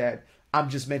belief that I'm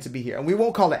just meant to be here. And we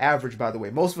won't call it average, by the way.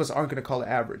 Most of us aren't going to call it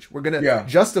average. We're going to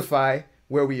justify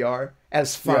where we are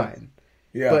as fine.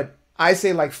 Yeah. But I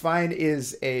say like fine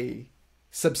is a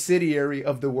subsidiary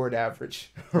of the word average,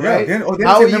 right? Yeah,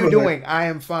 how are you doing? I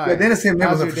am fine. Yeah, they're the same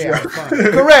How's neighborhood your day? for sure. I'm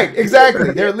fine. Correct,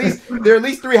 exactly. They're at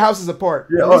least 3 houses apart.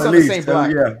 Yeah, at least on the least. same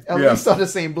block. At least on the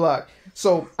same block.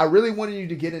 So I really wanted you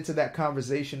to get into that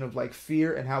conversation of like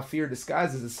fear and how fear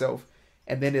disguises itself,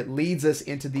 and then it leads us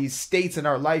into these states in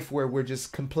our life where we're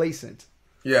just complacent.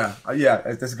 Yeah,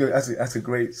 that's good. That's a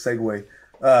great segue.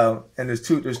 And there's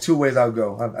two ways I'll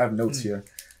go. I have notes here.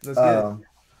 Let's get it.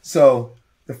 So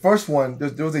the first one,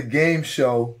 there was a game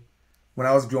show when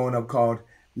I was growing up called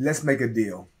Let's Make a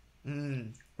Deal,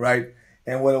 right?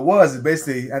 And what it was is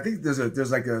basically, I think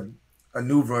there's like a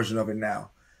new version of it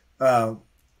now,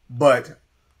 but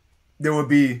there would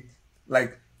be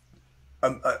like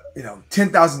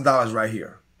 $10,000 right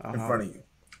here in front of you,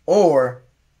 or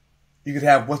you could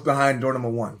have what's behind door number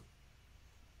 1,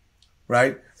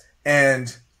 right?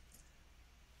 And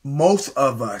most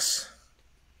of us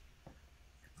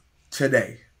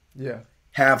today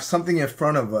have something in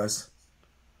front of us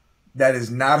that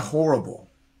is not horrible.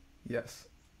 Yes.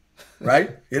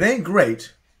 Right? It ain't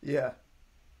great. Yeah.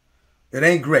 It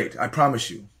ain't great. I promise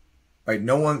you. Right?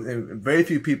 No one, very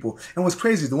few people. And what's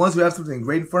crazy is the ones who have something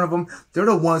great in front of them, they're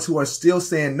the ones who are still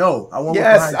saying no. I want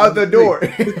out the door.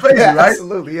 It's crazy, right?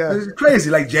 Absolutely, yeah. It's crazy.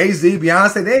 Like Jay-Z,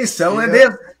 Beyonce, they ain't selling.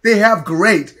 They have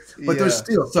great, but they're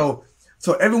still.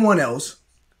 So everyone else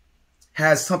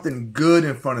has something good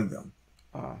in front of them.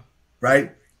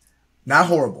 Right? Not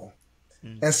horrible.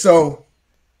 And so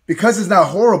because it's not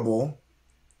horrible,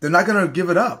 they're not going to give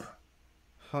it up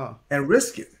and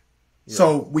risk it.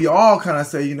 So we all kind of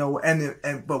say,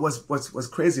 but what's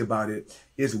crazy about it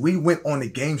is we went on the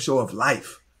game show of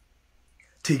life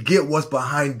to get what's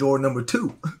behind door number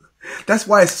 2. That's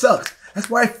why it sucks. That's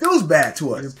why it feels bad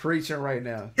to us. You're preaching right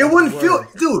now. It wouldn't feel,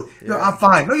 dude, I'm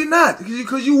fine. No, you're not.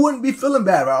 Because you wouldn't be feeling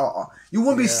bad. You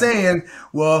wouldn't be saying,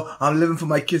 well, I'm living for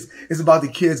my kids. It's about the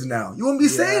kids now. You wouldn't be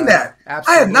saying that.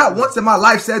 Absolutely. I have not once in my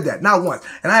life said that. Not once.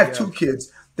 And I have 2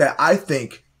 kids that I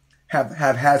think have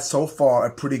had so far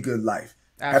a pretty good life.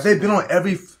 Absolutely. Have they been on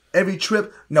every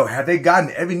trip? No. Have they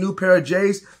gotten every new pair of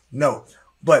J's? No.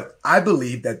 But I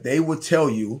believe that they would tell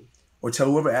you, or tell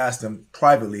whoever asked them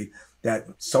privately, that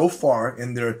so far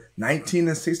in their 19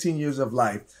 and 16 years of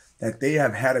life, that they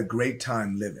have had a great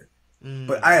time living.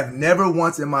 But I have never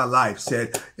once in my life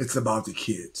said it's about the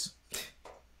kids.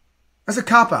 That's a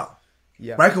cop-out.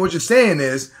 Yeah. Right? Because what you're saying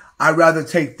is, I'd rather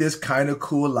take this kind of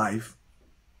cool life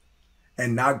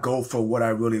and not go for what I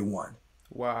really want.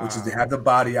 Wow. Which is to have the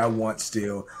body I want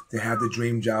still, to have the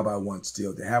dream job I want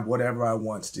still, to have whatever I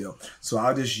want still. So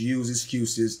I'll just use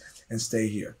excuses and stay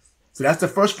here. So that's the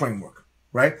first framework.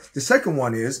 Right? The second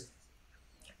one is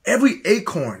every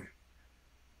acorn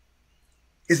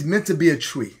is meant to be a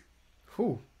tree.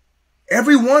 Whew.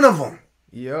 Every one of them.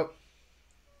 Yep.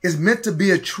 Is meant to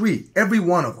be a tree. Every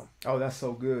one of them. Oh, that's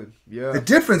so good. Yeah. The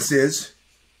difference is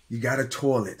you got to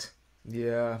toil it.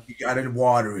 Yeah. You got to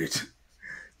water it.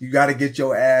 You got to get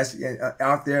your ass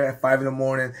out there at 5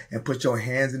 a.m. and put your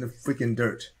hands in the freaking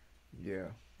dirt. Yeah.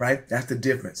 Right? That's the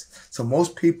difference. So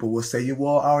most people will say,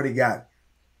 well, I already got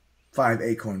 5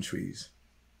 acorn trees,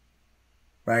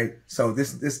 right? So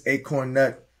this acorn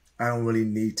nut, I don't really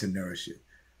need to nourish it,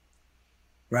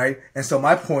 right? And so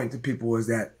my point to people is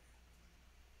that,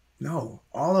 no,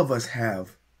 all of us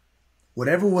have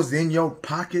whatever was in your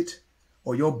pocket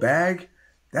or your bag,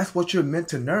 that's what you're meant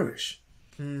to nourish.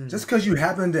 Just because you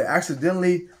happen to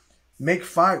accidentally make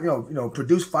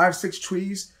produce 5, 6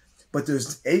 trees, but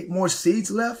there's 8 more seeds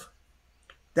left,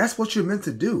 that's what you're meant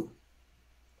to do.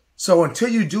 So until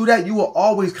you do that, you will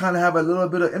always kind of have a little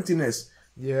bit of emptiness.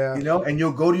 Yeah. And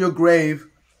you'll go to your grave,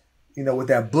 with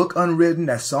that book unwritten,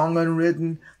 that song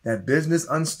unwritten, that business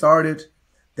unstarted,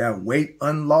 that weight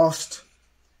unlost,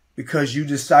 because you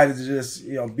decided to just,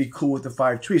 be cool with the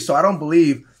 5 trees. So I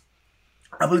believe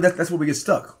that's where we get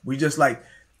stuck. We just like,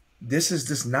 this is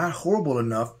just not horrible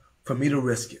enough for me to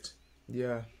risk it.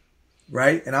 Yeah.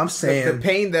 Right? And I'm saying the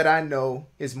pain that I know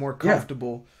is more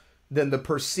comfortable than the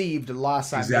perceived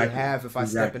loss I may have if I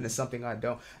step into something I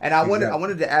don't. And I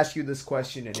wanted to ask you this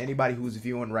question, and anybody who's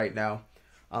viewing right now,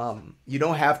 you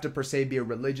don't have to per se be a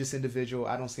religious individual.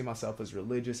 I don't see myself as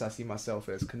religious. I see myself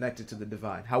as connected to the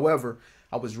divine. However,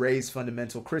 I was raised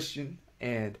fundamental Christian,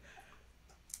 and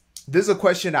this is a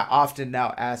question I often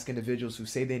now ask individuals who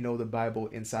say they know the Bible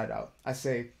inside out. I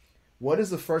say, what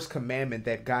is the first commandment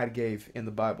that God gave in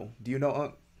the Bible? Do you know,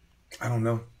 Unc? I don't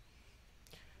know.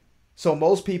 So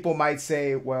most people might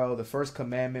say, well, the first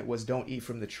commandment was don't eat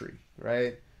from the tree,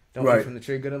 right? Don't eat from the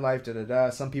tree, good in life,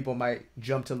 da-da-da. Some people might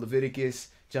jump to Leviticus,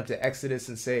 jump to Exodus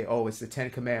and say, oh, it's the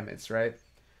 10 commandments, right?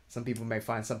 Some people may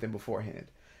find something beforehand.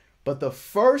 But the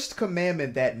first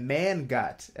commandment that man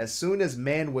got as soon as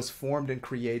man was formed and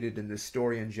created in the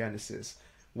story in Genesis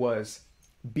was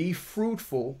be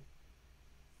fruitful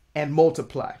and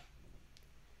multiply.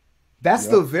 That's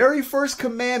the very first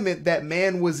commandment that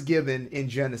man was given in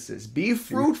Genesis. Be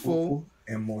fruitful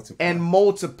and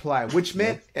multiply, which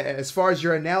meant, as far as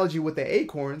your analogy with the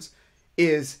acorns,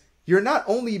 is you're not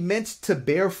only meant to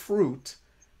bear fruit,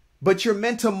 but you're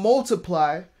meant to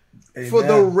multiply for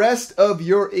the rest of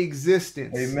your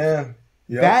existence. Amen.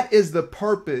 Yep. That is the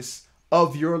purpose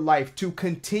of your life, to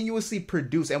continuously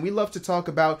produce. And we love to talk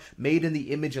about made in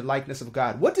the image and likeness of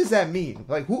God. What does that mean?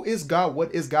 Like, who is God?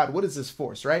 What is God? What is this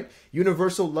force, right?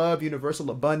 Universal love, universal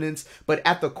abundance. But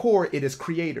at the core, it is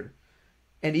creator.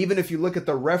 And even if you look at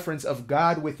the reference of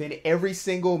God within every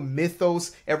single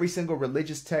mythos, every single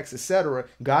religious text, etc.,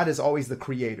 God is always the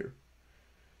creator.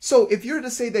 So if you're to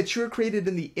say that you're created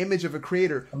in the image of a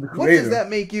creator, what does that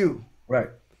make you? Right.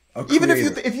 Even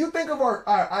if you think of our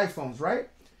iPhones, right?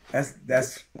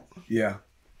 That's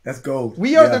gold.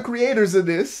 We are the creators of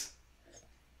this,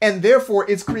 and therefore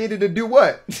it's created to do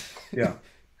what? Yeah.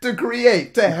 To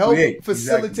create, to help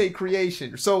facilitate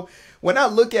creation. So when I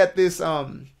look at this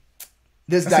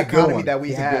this dichotomy that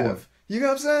we have, you know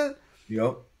what I'm saying?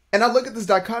 Yep. And I look at this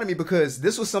dichotomy because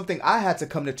this was something I had to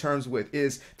come to terms with.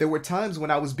 Is there were times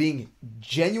when I was being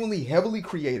genuinely heavily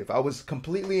creative. I was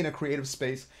completely in a creative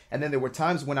space. And then there were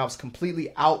times when I was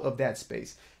completely out of that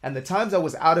space. And the times I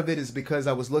was out of it is because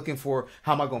I was looking for,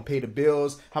 how am I going to pay the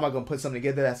bills? How am I going to put something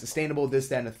together that's sustainable? This,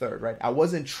 that, and the third, right? I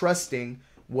wasn't trusting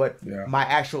what my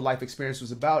actual life experience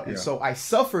was about. And so I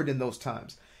suffered in those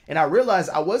times. And I realized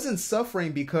I wasn't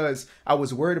suffering because I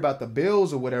was worried about the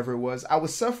bills or whatever it was. I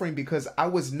was suffering because I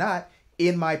was not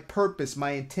in my purpose,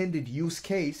 my intended use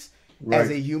case as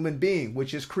a human being,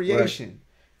 which is creation.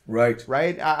 Right.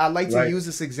 I like to use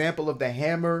this example of the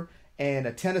hammer and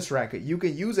a tennis racket. You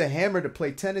can use a hammer to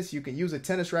play tennis. You can use a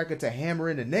tennis racket to hammer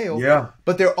in a nail. Yeah.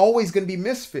 But they're always going to be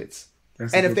misfits.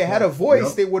 And if they had a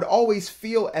voice, they would always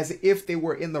feel as if they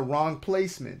were in the wrong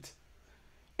placement.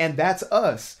 And that's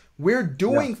us. We're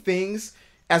doing things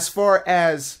as far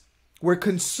as we're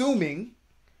consuming,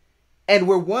 and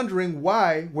we're wondering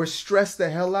why we're stressed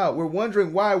the hell out. We're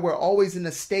wondering why we're always in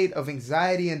a state of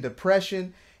anxiety and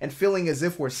depression and feeling as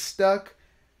if we're stuck,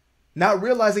 not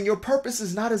realizing your purpose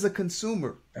is not as a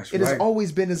consumer. It has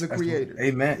always been as a creator.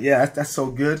 Amen. Yeah, that's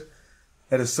so good.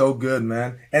 That is so good,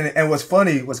 man. And what's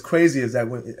funny, what's crazy is that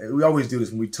we always do this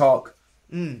when we talk.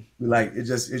 We like it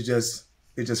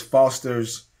just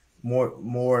fosters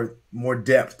more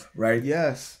depth, right?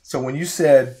 Yes. So when you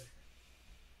said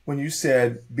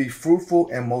be fruitful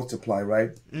and multiply,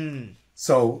 right?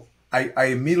 So I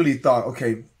immediately thought,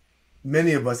 okay,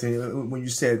 many of us, when you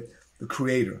said the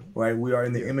creator, right? We are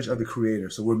in the image of the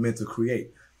creator, so we're meant to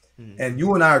create. And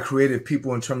you and I are creative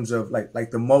people in terms of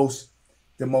like the most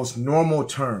normal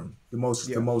term, the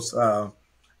most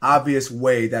obvious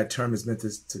way that term is meant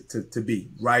to be.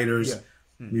 Writers,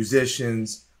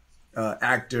 musicians,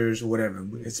 actors, or whatever,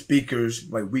 speakers,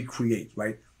 like we create,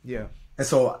 right? Yeah. And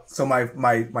so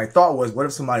my thought was, what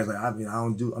if somebody's like,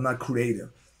 I'm not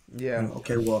creative. Yeah. And,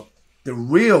 okay, well, the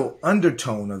real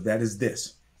undertone of that is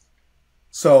this.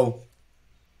 So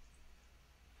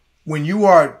when you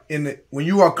are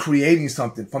creating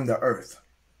something from the earth,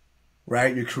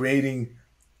 right? You're creating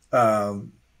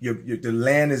the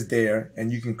land is there,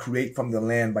 and you can create from the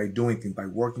land by doing things, by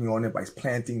working on it, by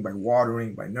planting, by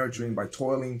watering, by nurturing, by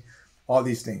toiling, all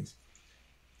these things.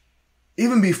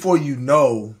 Even before you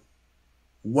know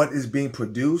what is being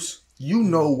produced, you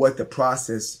know what the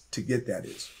process to get that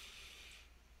is,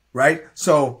 right?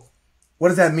 So what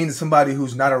does that mean to somebody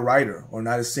who's not a writer or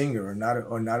not a singer or not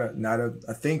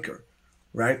a thinker,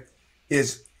 right?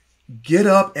 Is get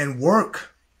up and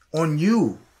work on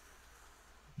you.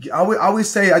 I always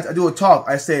say, I do a talk.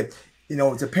 I say,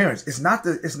 to parents, it's not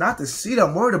the seed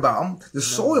I'm worried about. I'm the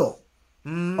soil.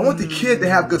 I want the kid to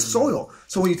have good soil.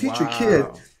 So when you teach your kid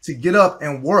to get up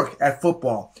and work at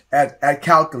football, at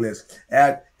calculus,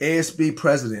 at ASB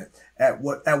president, at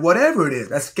whatever it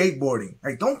is, at skateboarding,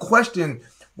 like don't question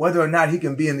whether or not he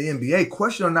can be in the NBA.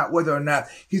 Question or not whether or not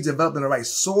he's developing the right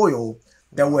soil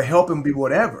that will help him be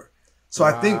whatever. So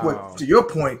I think to your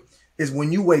point is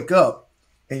when you wake up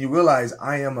and you realize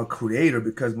I am a creator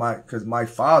because my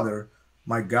father,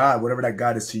 my God, whatever that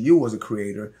God is to you, was a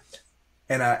creator,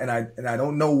 and I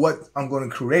don't know what I'm going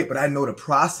to create, but I know the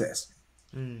process.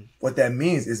 What that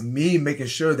means is me making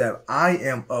sure that I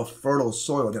am of fertile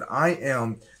soil, that I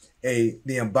am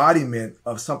the embodiment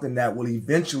of something that will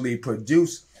eventually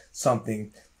produce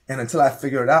something. And until I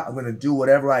figure it out, I'm going to do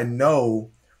whatever I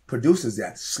know produces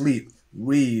that. Sleep,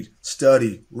 read,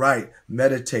 study, write,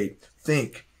 meditate,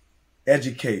 think,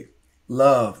 educate,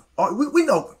 love. We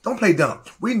know, don't play dumb.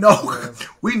 We know,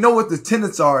 we know what the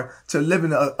tenets are to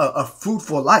living a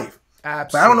fruitful life.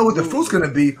 Absolutely. But I don't know what the fruit's going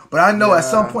to be, but I know at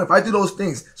some point, if I do those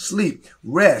things, sleep,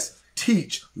 rest,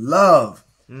 teach, love,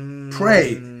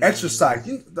 pray, exercise,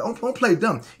 don't play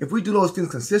dumb. If we do those things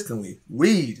consistently,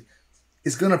 read,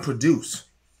 it's going to produce.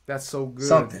 That's so good.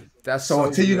 Something. That's so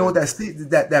until you know what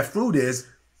that fruit is,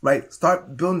 right?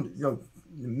 Start building,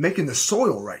 making the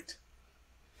soil right.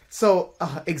 So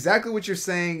exactly what you're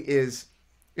saying is,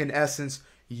 in essence,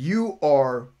 you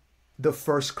are the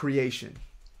first creation.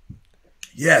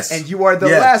 Yes. And you are the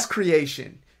last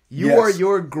creation. You are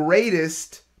your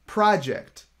greatest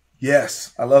project.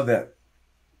 Yes. I love that.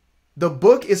 The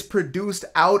book is produced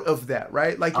out of that,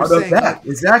 right? Like you're saying. That.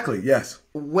 Exactly. Yes.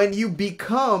 When you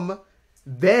become,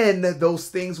 then those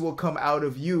things will come out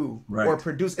of you or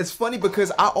produce. It's funny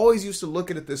because I always used to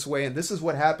look at it this way, and this is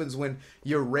what happens when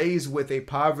you're raised with a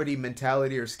poverty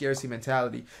mentality or scarcity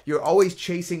mentality. You're always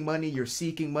chasing money, you're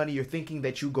seeking money, you're thinking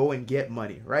that you go and get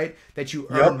money, right? That you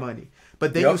earn money.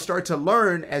 But then you start to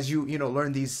learn, as you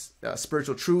learn these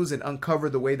spiritual truths and uncover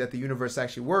the way that the universe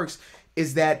actually works,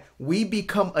 is that we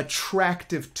become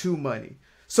attractive to money.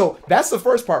 So that's the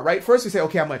first part, right? First we say,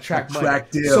 okay, I'm going to attract money.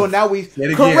 So now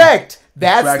correct.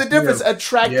 That's the difference.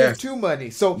 Attractive to money.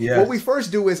 So what we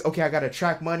first do is, okay, I got to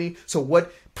attract money. So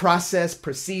what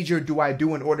procedure do I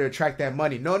do in order to attract that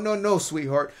money? No,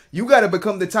 sweetheart. You got to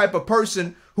become the type of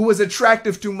person who is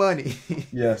attractive to money.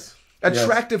 Yes.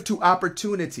 Attractive to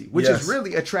opportunity, which is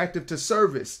really attractive to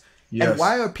service. Yes. And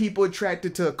why are people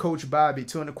attracted to Coach Bobby,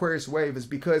 to an Aquarius wave, is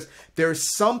because there's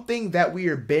something that we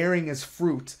are bearing as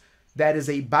fruit that is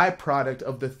a byproduct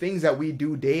of the things that we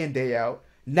do day in, day out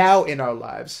now in our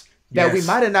lives that we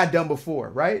might have not done before,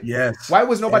 right? Yes. Why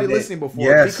was nobody listening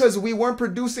before? Because we weren't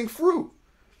producing fruit.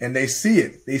 And they see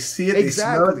it. They see it. Exactly. They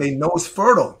smell it. They know it's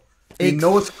fertile. They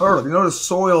know it's fertile. They know the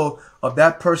soil of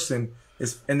that person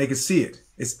is, and they can see it.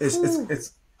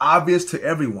 It's obvious to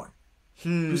everyone.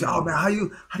 You say, oh man, how do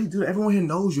you do that? Everyone here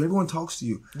knows you. Everyone talks to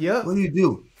you. Yeah. What do you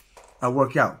do? I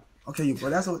work out. Okay, well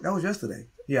that was yesterday.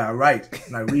 Yeah, I write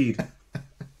and I read.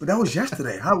 But that was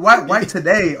yesterday. Why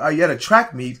today are you at a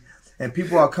track meet and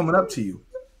people are coming up to you?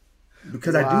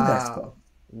 Because I do that stuff.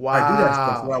 Wow. I do that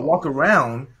stuff. When I walk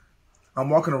around,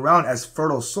 I'm walking around as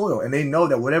fertile soil, and they know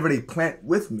that whatever they plant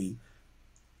with me,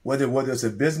 whether it's a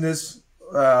business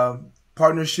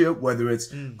partnership, whether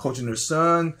it's coaching their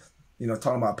son,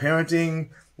 talking about parenting,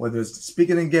 whether it's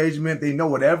speaking engagement, they know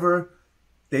whatever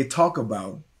they talk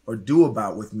about or do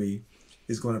about with me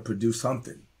is going to produce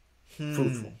something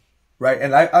fruitful, right?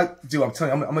 And I'm telling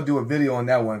you, I'm going to do a video on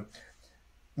that one.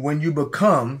 When you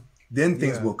become, then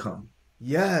things will come.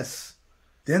 Yes.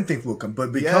 Then things will come.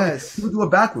 But people do it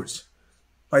backwards.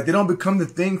 Like, they don't become the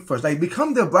thing first. Like,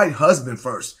 become the right husband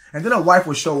first, and then a wife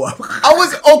will show up.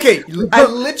 I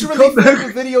literally filmed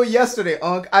a video yesterday,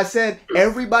 Unc. I said,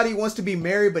 everybody wants to be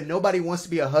married, but nobody wants to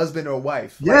be a husband or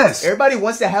wife. Yes. Like, everybody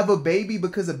wants to have a baby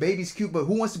because a baby's cute, but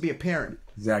who wants to be a parent?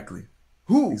 Exactly.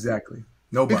 Who? Exactly.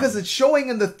 Nobody. Because it's showing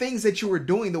in the things that you were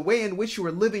doing, the way in which you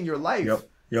were living your life.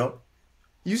 Yep.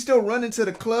 You still running to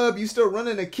the club, you still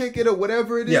running to kick it or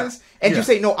whatever it is, and you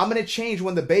say, no, I'm going to change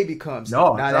when the baby comes.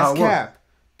 No, that's cap.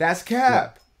 That's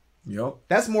cap. Yep.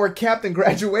 That's more cap than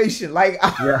graduation. Like,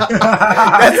 Yeah.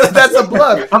 that's a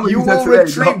bluff. You will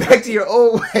retreat today, back to your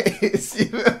old ways.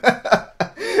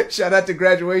 Shout out to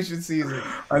graduation season.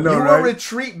 I know, you right? will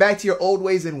retreat back to your old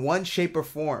ways in one shape or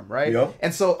form, right? Yep.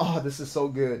 And so, this is so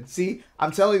good. See,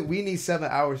 I'm telling you, we need 7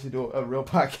 hours to do a real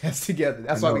podcast together.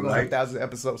 That's why we're going to have thousands of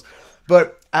episodes.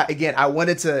 But again, I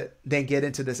wanted to then get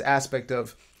into this aspect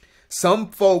of some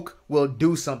folk will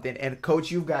do something. And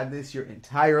coach, you've got this your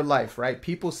entire life, right?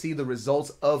 People see the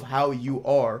results of how you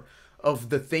are, of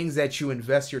the things that you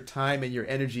invest your time and your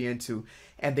energy into.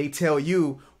 And they tell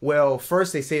you, well,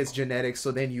 first they say it's genetics.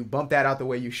 So then you bump that out the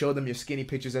way. You show them your skinny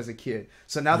pictures as a kid.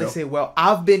 So now they say, well,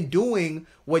 I've been doing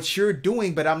what you're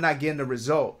doing, but I'm not getting the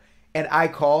result. And I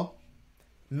call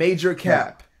major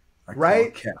cap,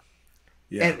 right? Cap.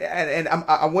 Yeah. And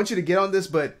I want you to get on this,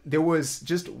 but there was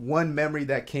just one memory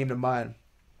that came to mind.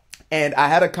 And I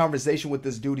had a conversation with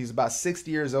this dude. He's about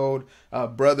 60 years old,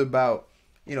 brother about,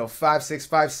 5'6",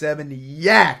 5'7",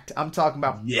 yacked. I'm talking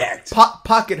about yacked.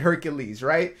 Pocket Hercules,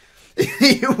 right?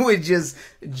 He was just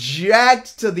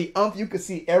jacked to the ump. You could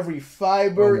see every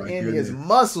fiber in his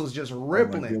muscles just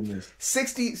rippling.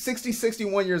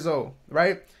 61 years old,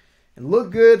 right? And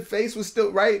looked good. Face was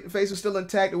still right. Face was still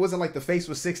intact. It wasn't like the face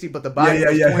was 60, but the body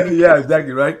was 20. Yeah,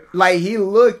 exactly, right? Like, he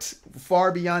looked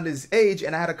far beyond his age.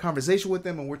 And I had a conversation with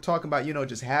him, and we're talking about,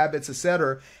 just habits,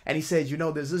 etc. And he said,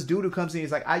 there's this dude who comes in.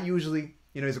 He's like, I usually,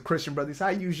 he's a Christian brother. He said,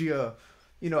 I usually,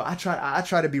 I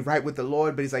try to be right with the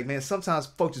Lord. But he's like, man, sometimes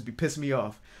folks just be pissing me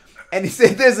off. And he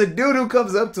said, there's a dude who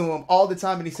comes up to him all the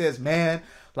time, and he says, man,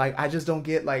 like, I just don't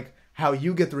get, like, how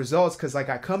you get the results, because, like,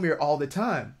 I come here all the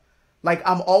time. Like,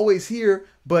 I'm always here,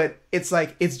 but it's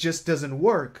like, it just doesn't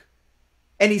work.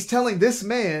 And he's telling this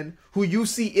man who you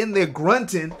see in there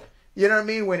grunting, you know what I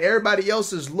mean? When everybody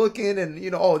else is looking and,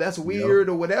 that's weird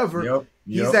or whatever.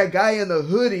 He's that guy in the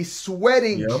hoodie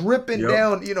sweating, dripping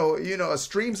down,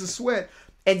 streams of sweat.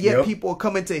 And yet people are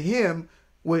coming to him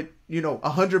with,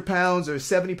 100 pounds or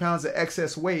 70 pounds of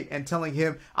excess weight and telling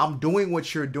him, I'm doing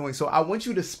what you're doing. So I want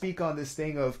you to speak on this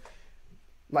thing of,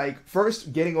 like,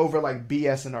 first getting over, like,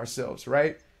 BS in ourselves,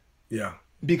 right? Yeah.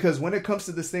 Because when it comes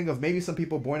to this thing of maybe some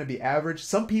people born to be average,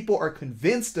 some people are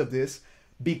convinced of this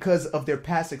because of their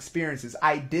past experiences.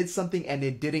 I did something and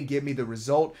it didn't give me the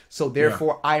result, so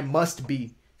therefore I must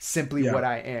be simply what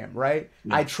I am, right?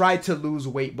 Yeah. I tried to lose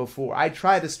weight before. I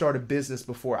tried to start a business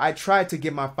before. I tried to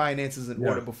get my finances in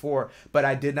order before, but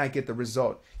I did not get the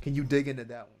result. Can you dig into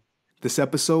that one? This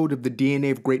episode of the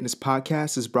DNA of Greatness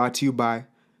podcast is brought to you by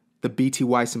the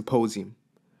BTY Symposium.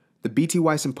 The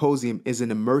BTY Symposium is an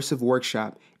immersive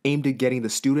workshop aimed at getting the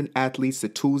student athletes the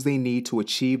tools they need to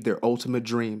achieve their ultimate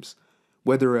dreams.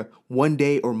 Whether a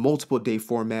one-day or multiple-day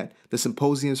format, the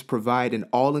symposiums provide an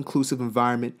all-inclusive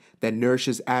environment that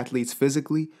nourishes athletes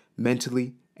physically,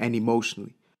 mentally, and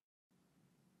emotionally.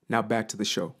 Now back to the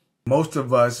show. Most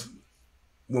of us,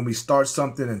 when we start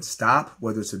something and stop,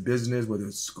 whether it's a business, whether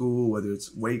it's school, whether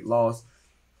it's weight loss,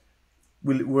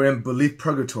 we're in belief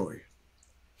purgatory,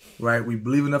 right? We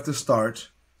believe enough to start,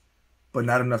 but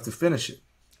not enough to finish it.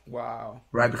 Wow.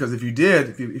 Right? Because if you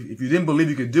didn't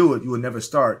believe you could do it, you would never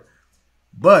start.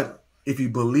 But if you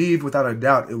believe without a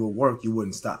doubt it will work, you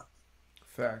wouldn't stop.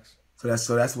 Facts.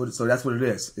 So that's what it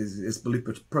is. It's belief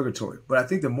purgatory. But I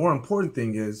think the more important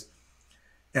thing is,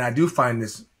 and I do find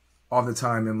this all the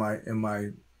time in my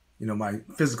my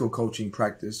physical coaching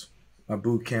practice, my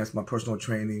boot camps, my personal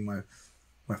training, my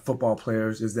football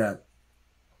players, is that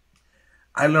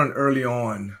I learned early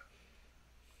on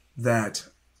that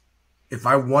if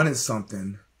I wanted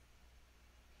something,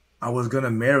 I was going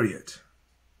to marry it,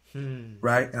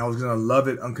 right? And I was going to love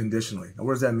it unconditionally. Now,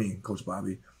 what does that mean, Coach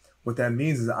Bobby? What that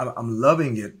means is I'm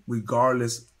loving it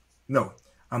regardless. No,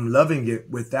 I'm loving it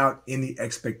without any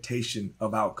expectation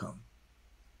of outcome.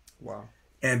 Wow.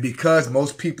 And because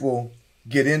most people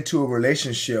get into a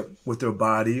relationship with their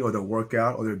body or their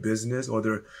workout or their business or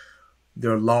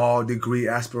their law degree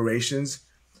aspirations,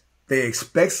 they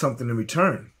expect something in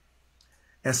return.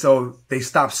 And so they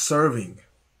stop serving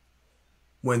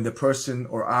when the person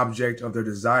or object of their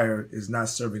desire is not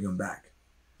serving them back.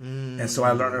 And so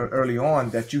I learned early on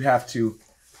that you have to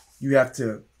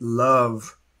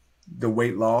love the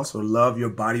weight loss or love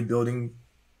your bodybuilding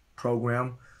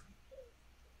program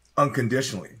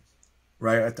unconditionally.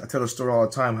 Right? I tell a story all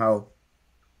the time how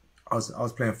I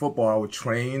was playing football. I would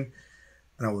train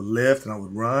and I would lift and I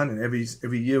would run, and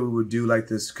every year we would do like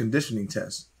this conditioning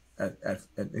test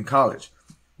in college.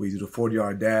 We do the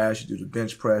 40-yard dash, you do the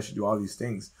bench press, you do all these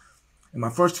things. In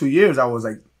my first 2 years, I was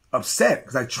like upset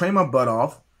because I trained my butt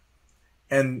off,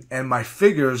 and my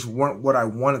figures weren't what I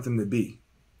wanted them to be.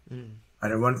 I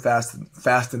didn't run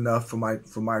fast enough for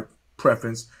my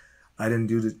preference. I didn't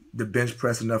do the bench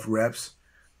press enough reps.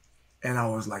 And I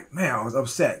was like, man, I was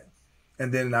upset.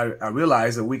 And then I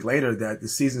realized a week later that the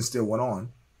season still went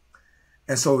on.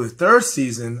 And so the third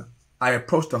season, I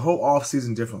approached the whole off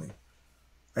season differently.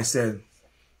 I said,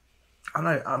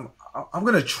 I'm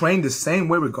going to train the same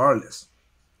way regardless.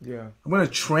 Yeah. I'm going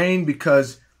to train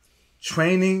because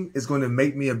training is going to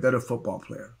make me a better football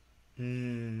player.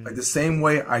 Like the same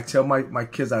way I tell my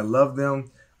kids I love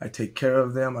them, I take care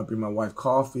of them, I bring my wife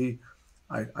coffee,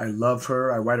 I love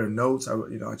her, I write her notes, I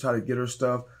try to get her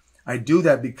stuff. I do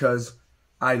that because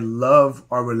I love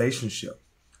our relationship.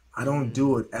 I don't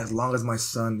do it as long as my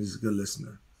son is a good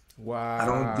listener. Wow. I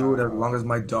don't do it as long as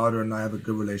my daughter and I have a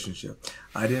good relationship.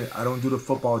 I don't do the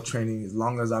football training as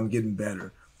long as I'm getting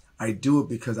better. I do it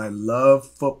because I love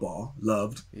football,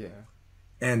 Yeah.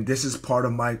 and this is part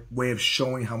of my way of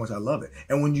showing how much I love it.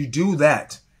 And when you do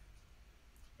that,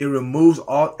 it removes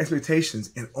all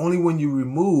expectations. And only when you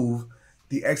remove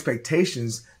the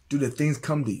expectations do the things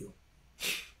come to you.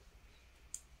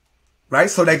 Right?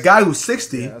 So that guy who's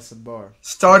 60 that's a bar.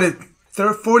 Started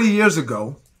 40 years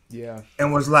ago. Yeah.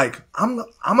 And was like, I'm a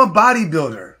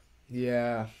bodybuilder.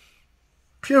 Yeah.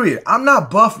 Period. I'm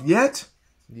not buff yet.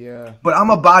 Yeah. But I'm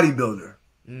a bodybuilder.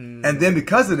 And then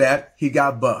because of that, he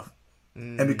got buff.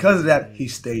 And because of that, he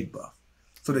stayed buff.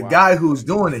 So the guy who's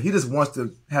doing it, he just wants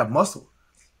to have muscle.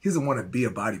 He doesn't want to be a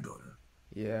bodybuilder.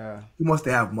 Yeah. He wants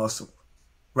to have muscle.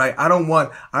 Right? I don't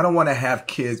want to have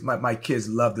kids, my kids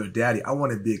love their daddy. I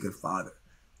want to be a good father.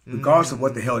 Regardless of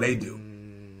what the hell they do.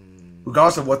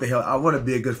 Regardless of what the hell, I want to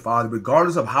be a good father,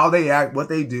 regardless of how they act, what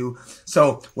they do.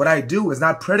 So what I do is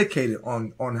not predicated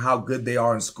on how good they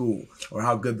are in school or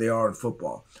how good they are in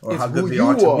football or how good they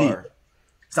are to me.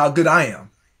 It's how good I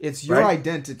am. It's your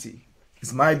identity.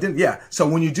 It's my identity. Yeah. So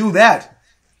when you do that,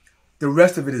 the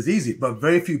rest of it is easy. But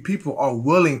very few people are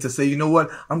willing to say, you know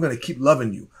what? I'm going to keep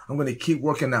loving you. I'm going to keep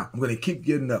working out. I'm going to keep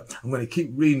getting up. I'm going to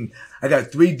keep reading. I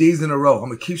got 3 D's in a row. I'm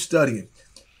going to keep studying.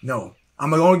 No,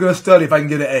 I'm only going to study if I can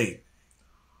get an A.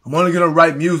 I'm only going to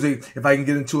write music if I can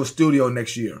get into a studio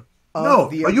next year. No.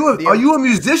 Are you a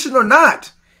musician or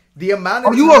not? The amount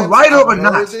of Are you a writer or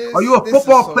not? Are you a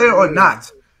football player or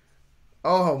not?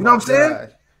 Oh, you know what I'm saying?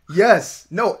 Yes.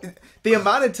 No. The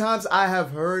amount of times I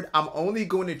have heard I'm only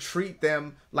going to treat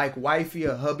them like wifey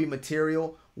or hubby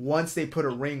material once they put a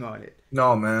ring on it.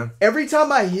 No, man. Every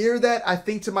time I hear that, I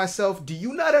think to myself, do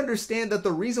you not understand that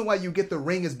the reason why you get the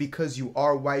ring is because you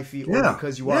are wifey or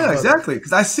because you are hubby? Exactly.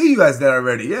 Because I see you as that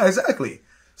already. Yeah, exactly.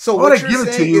 So what you're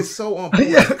saying is so on point.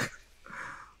 Yeah.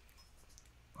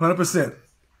 100%.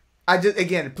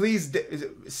 Again, please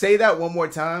say that one more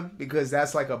time because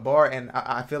that's like a bar and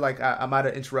I feel like I might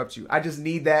have interrupted you. I just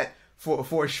need that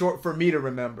for me to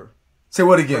remember. Say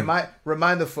what again?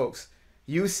 Remind the folks.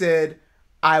 You said,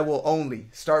 I will only.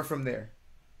 Start from there.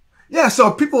 Yeah,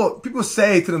 so people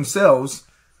say to themselves,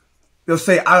 they'll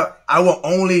say, I will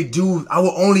only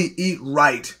eat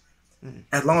right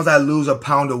as long as I lose a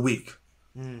pound a week.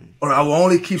 Or I will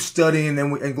only keep studying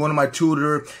and going to my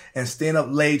tutor and staying up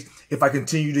late if I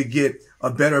continue to get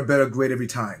a better grade every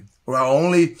time. Or I'm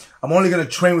only going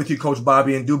to train with you, Coach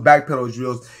Bobby, and do backpedal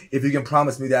drills if you can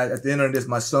promise me that at the end of this,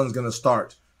 my son's going to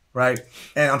start. Right?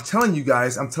 And I'm telling you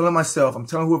guys, I'm telling myself, I'm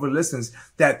telling whoever listens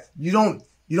that you don't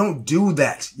do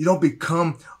that. You don't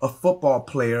become a football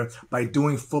player by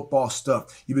doing football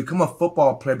stuff. You become a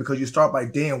football player because you start by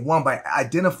day one by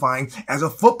identifying as a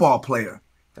football player.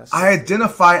 I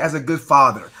identify as a good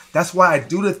father. That's why I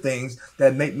do the things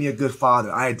that make me a good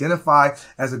father. I identify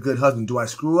as a good husband. Do I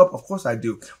screw up? Of course I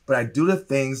do. But I do the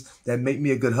things that make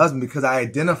me a good husband because I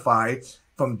identify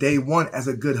from day one as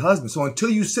a good husband. So until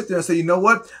you sit there and say, you know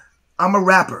what? I'm a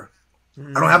rapper.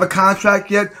 I don't have a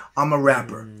contract yet. I'm a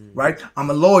rapper, right? I'm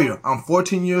a lawyer. I'm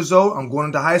 14 years old. I'm going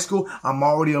into high school. I'm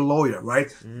already a lawyer,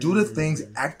 right? Do the things,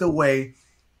 act the way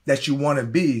that you want to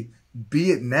be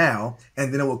it now,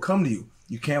 and then it will come to you.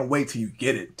 You can't wait till you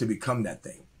get it to become that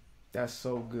thing. That's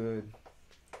so good.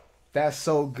 That's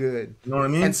so good. You know what I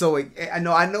mean? And so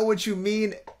I know what you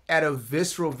mean at a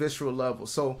visceral level.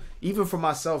 So even for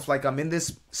myself, like I'm in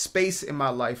this space in my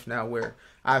life now where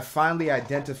I finally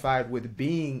identified with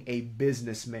being a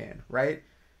businessman, right?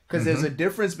 Because there's a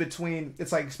difference between,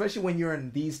 it's like, especially when you're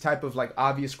in these type of like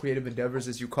obvious creative endeavors,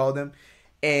 as you call them,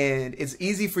 and it's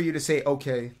easy for you to say,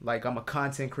 okay, like I'm a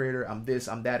content creator, I'm this,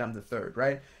 I'm that, I'm the third,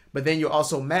 right? But then you're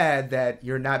also mad that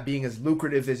you're not being as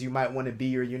lucrative as you might want to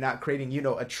be, or you're not creating,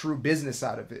 a true business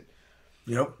out of it.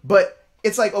 Yep. But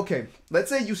it's like, okay, let's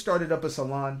say you started up a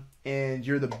salon and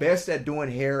you're the best at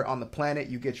doing hair on the planet.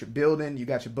 You get your building, you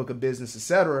got your book of business,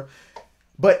 etc.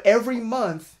 But every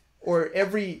month or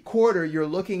every quarter you're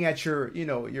looking at your,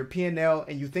 your P&L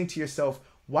and you think to yourself,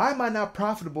 why am I not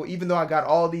profitable even though I got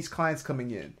all these clients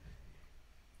coming in?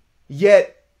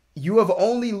 Yet you have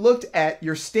only looked at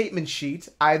your statement sheet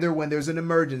either when there's an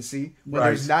emergency, when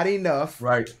there's not enough,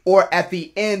 or at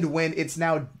the end when it's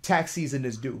now tax season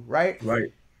is due, right?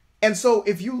 Right. And so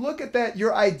if you look at that,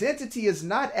 your identity is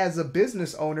not as a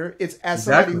business owner, it's as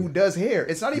somebody who does hair.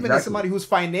 It's not even as somebody who's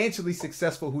financially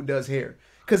successful who does hair.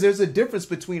 Because there's a difference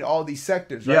between all these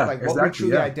sectors, right? Like what we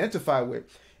truly identify with.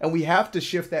 And we have to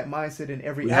shift that mindset in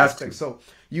every aspect. So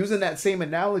using that same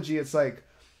analogy, it's like,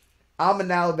 I'm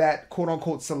now that quote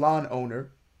unquote salon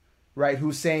owner, right?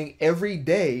 Who's saying every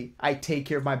day I take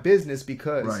care of my business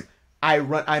because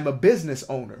I'm a business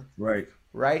owner.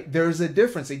 Right. There's a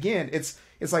difference. Again, it's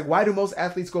like, why do most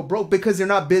athletes go broke? Because they're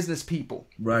not business people.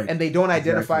 Right. And they don't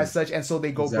identify as such. And so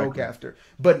they go broke after.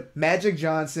 But Magic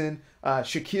Johnson,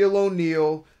 Shaquille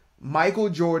O'Neal, Michael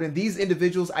Jordan, these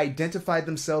individuals identified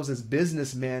themselves as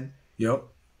businessmen. Yep.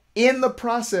 In the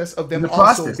process of them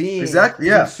also being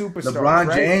superstars.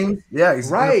 LeBron James. Yeah.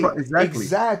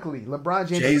 Exactly. LeBron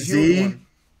James. Jay-Z.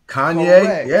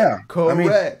 Kanye.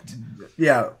 Correct.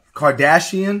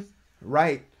 Kardashian.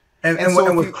 Right. And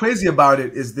what's crazy about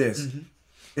it is this,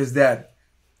 is that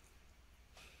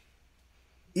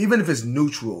even if it's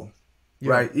neutral,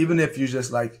 right? Even if you're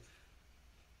just like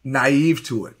naive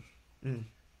to it,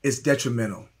 it's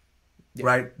detrimental,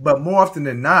 right? But more often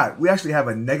than not, we actually have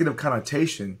a negative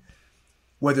connotation,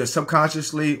 whether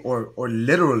subconsciously or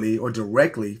literally or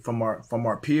directly from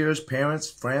our peers, parents,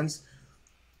 friends,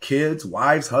 kids,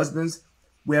 wives, husbands.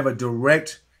 We have a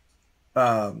direct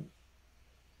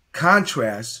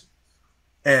contrast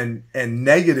and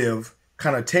negative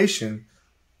connotation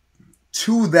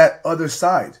to that other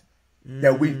side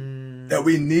that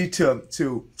we need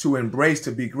to embrace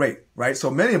to be great, right?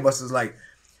 So many of us is like,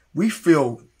 we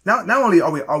feel not only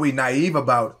are we naive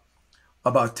about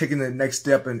taking the next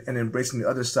step and embracing the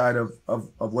other side of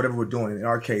whatever we're doing, in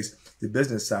our case the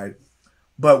business side,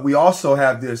 but we also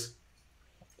have this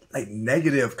like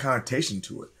negative connotation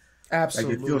to it.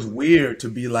 Absolutely. Like it feels weird to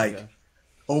be like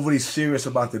overly serious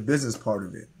about the business part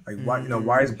of it. Like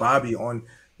why is Bobby on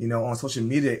social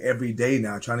media every day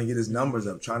now trying to get his numbers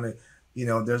up, trying to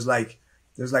there's like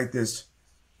this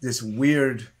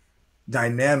weird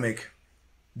dynamic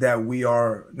that we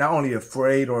are not only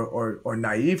afraid or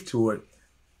naive to it,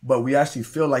 but we actually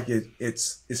feel like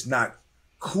it's not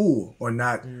cool or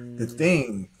not the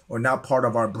thing or not part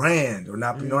of our brand or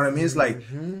not, you know what I mean? It's like,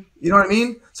 you know what I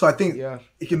mean? So I think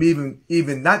it can be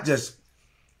even not just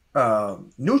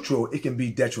neutral, it can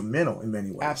be detrimental in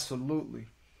many ways.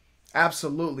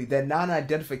 Absolutely. That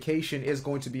non-identification is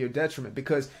going to be a detriment,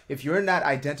 because if you're not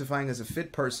identifying as a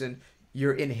fit person,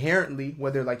 you're inherently,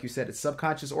 whether like you said, it's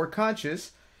subconscious or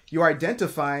conscious, you're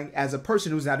identifying as a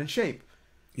person who's not in shape.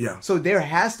 Yeah. So there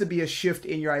has to be a shift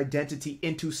in your identity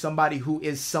into somebody who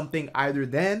is something either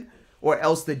than, or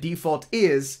else the default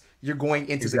is you're going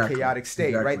into the chaotic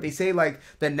state, right? They say like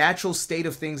the natural state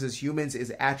of things as humans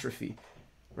is atrophy,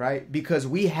 right? Because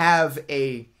we have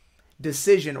a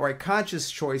decision or a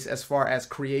conscious choice as far as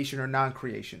creation or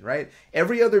non-creation, right?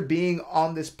 Every other being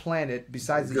on this planet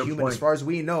besides the human, as far as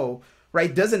we know,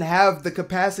 right, doesn't have the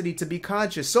capacity to be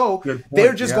conscious. So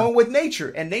they're just going with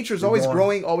nature, and nature's always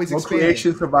growing, always expanding.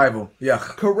 Creation, survival. Yeah.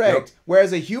 Correct. Yep.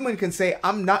 Whereas a human can say,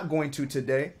 I'm not going to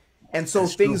today. And so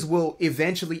things will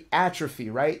eventually atrophy,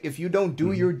 right? If you don't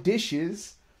do your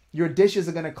dishes are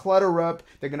going to clutter up.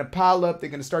 They're going to pile up. They're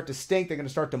going to start to stink. They're going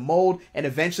to start to mold. And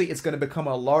eventually it's going to become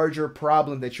a larger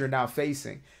problem that you're now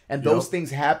facing. And those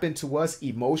things happen to us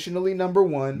emotionally, number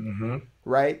one,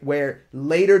 right? Where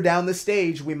later down the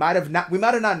stage, we might have not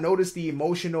noticed the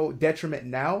emotional detriment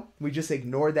now. We just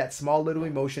ignored that small little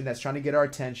emotion that's trying to get our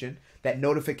attention. That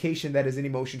notification that is an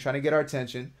emotion trying to get our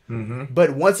attention.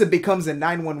 But once it becomes a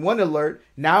 911 alert,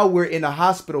 now we're in a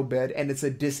hospital bed and it's a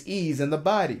dis-ease in the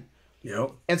body.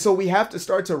 Yep. And so we have to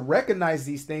start to recognize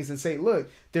these things and say, look,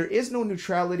 there is no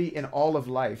neutrality in all of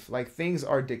life. Like things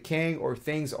are decaying or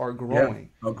things are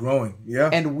growing.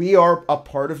 And we are a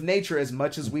part of nature as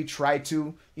much as we try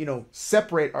to,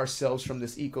 separate ourselves from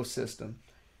this ecosystem.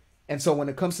 And so when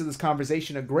it comes to this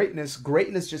conversation of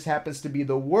greatness just happens to be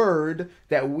the word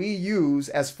that we use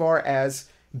as far as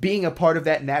being a part of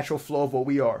that natural flow of what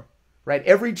we are, right?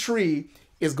 Every tree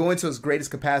is going to its greatest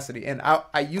capacity. And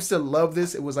I used to love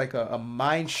this. It was like a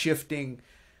mind-shifting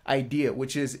idea,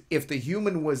 which is if the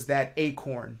human was that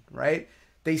acorn, right?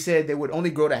 They said they would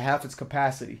only grow to half its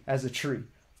capacity as a tree.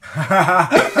 That's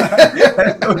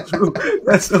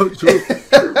so true.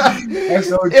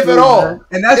 If at all. Man.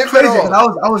 And that's crazy.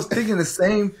 I was thinking the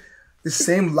the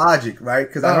same logic, right?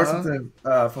 Because I heard something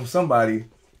from somebody,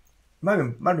 might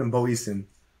have been Bo Eason,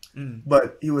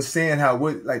 but he was saying how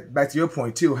we're like, back to your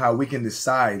point too, how we can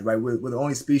decide, right? We're the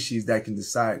only species that can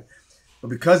decide, but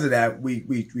because of that,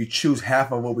 we choose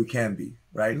half of what we can be,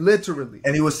 right? Literally.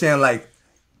 And he was saying like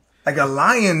a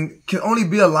lion can only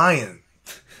be a lion.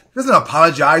 He doesn't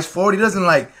apologize for it. He doesn't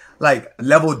like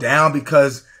level down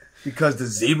because the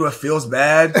zebra feels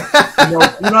bad. You know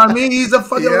what I mean? He's a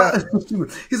fucking lion.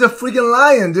 He's a freaking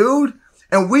lion, dude.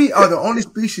 And we are the only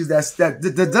species that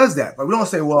does that. But we don't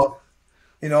say, well,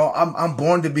 you know, I'm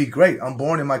born to be great. I'm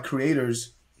born in my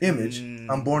creator's image.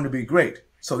 I'm born to be great.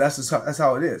 So that's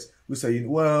how it is. We say,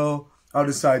 well, I'll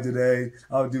decide today.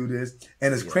 I'll do this.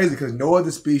 And it's crazy because no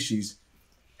other species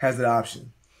has that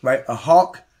option, right? A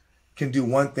hawk can do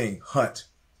one thing, hunt.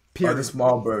 Period. Other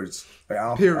small birds. Like,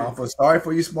 I don't feel sorry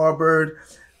for you, small bird,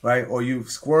 right? Or you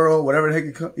squirrel, whatever the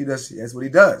heck he does. That's what he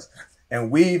does. And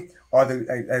we are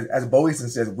as Bo Eason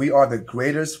says, we are the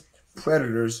greatest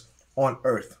predators on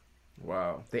Earth.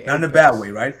 Wow. Not in a bad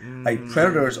way, right? Like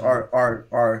predators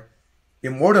are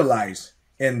immortalized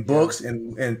in books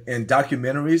and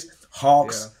documentaries.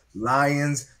 Hawks,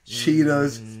 lions,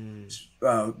 cheetahs,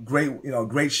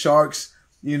 great sharks,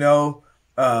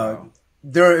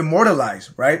 they're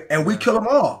immortalized, right? And we kill them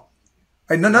all.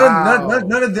 Like none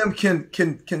of them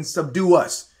can subdue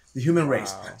us, the human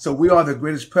race. So we are the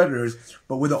greatest predators,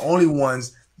 but we're the only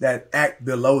ones that act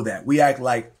below that. We act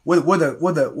like we're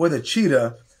the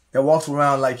cheetah that walks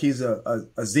around like he's a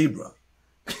zebra.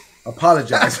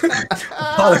 Apologize.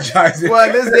 Well,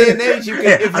 in this day and age, you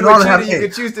can, if you're a cheetah, you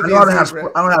can choose to be a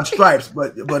zebra. I don't have stripes,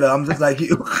 but I'm just like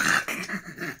you.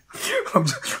 I'm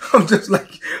just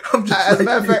like. As a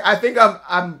matter of fact, I think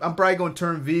I'm probably gonna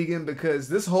turn vegan because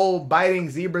this whole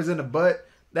biting zebras in the butt,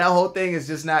 that whole thing is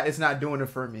just not. It's not doing it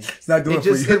for me. It's not doing it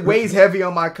for you. It weighs heavy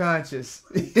on my conscience.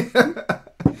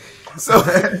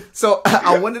 So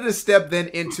I wanted to step then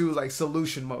into like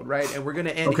solution mode, right? And we're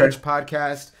gonna end each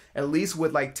podcast at least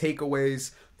with like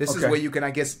takeaways. This is where you can,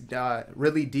 I guess,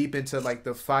 really deep into like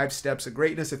the 5 steps of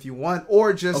greatness if you want,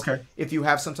 or just if you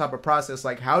have some type of process,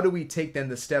 like how do we take then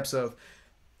the steps of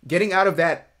getting out of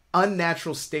that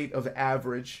unnatural state of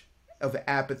average, of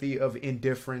apathy, of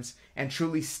indifference, and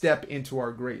truly step into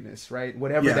our greatness, right?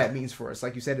 Whatever that means for us.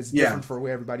 Like you said, it's different for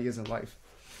where everybody is in life.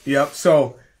 Yep.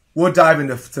 So we'll dive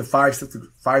into 5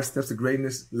 steps of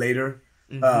greatness later.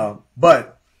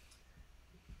 But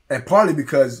partly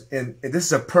because, and this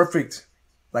is a perfect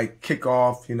like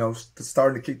kickoff,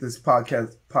 starting to kick this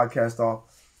podcast off,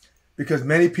 because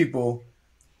many people,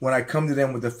 when I come to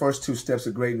them with the first 2 steps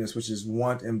of greatness, which is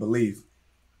want and believe,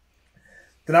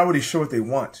 they're not really sure what they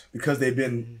want because they've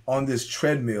been on this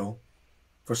treadmill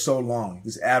for so long.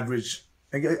 This average,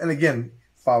 and again,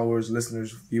 followers,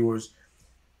 listeners, viewers,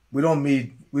 we don't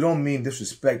mean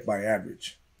disrespect by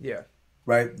average. Yeah.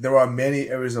 Right? There are many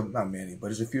areas of, not many, but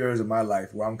there's a few areas of my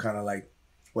life where I'm kind of like,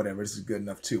 whatever, this is good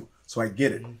enough too. So I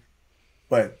get it.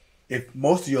 But if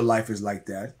most of your life is like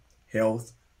that,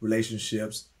 health,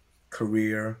 relationships,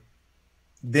 career,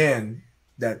 then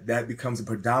that becomes a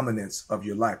predominance of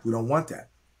your life. We don't want that.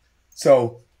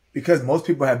 So because most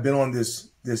people have been on this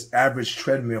average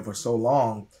treadmill for so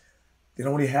long, they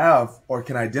don't really have or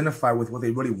can identify with what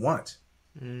they really want.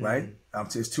 Right? I'm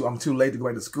too late to go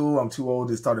back to school. I'm too old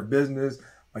to start a business.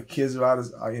 My kids are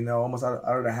almost out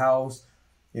of the house.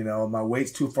 My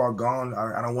weight's too far gone.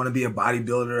 I don't want to be a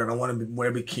bodybuilder. I don't want to wear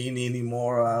a bikini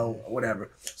anymore. Whatever.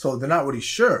 So they're not really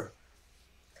sure.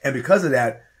 And because of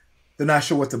that, they're not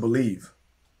sure what to believe.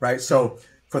 Right? So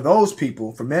for those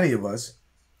people, for many of us,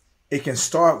 it can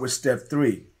start with step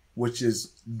 3, which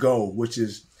is which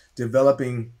is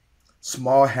developing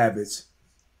small habits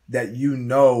that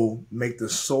make the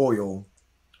soil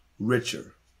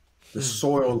richer, the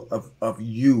soil of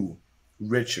you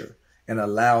richer, and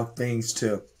allow things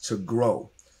to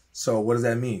grow. So what does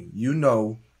that mean? You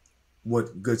know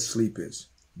what good sleep is.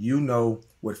 You know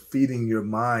what feeding your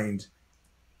mind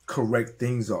correct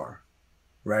things are,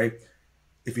 right?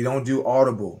 If you don't do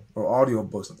Audible or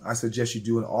audiobooks, I suggest you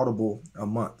do an Audible a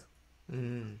month.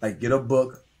 Like get a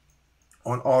book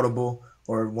on Audible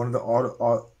or one of the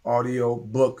audio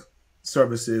book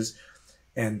services,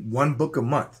 and 1 book a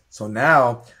month. So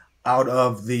now, out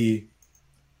of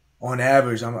on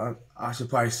average, I should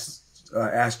probably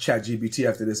ask ChatGPT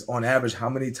after this. On average, how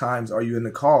many times are you in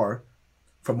the car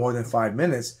for more than 5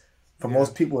 minutes? For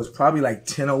most people, it's probably like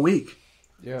 10 a week.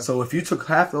 Yeah. So if you took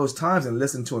half those times and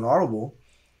listened to an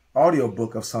audio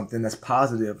book of something that's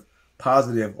positive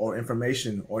or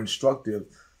information or instructive,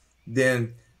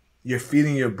 then you're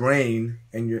feeding your brain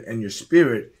and your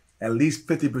spirit at least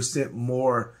 50%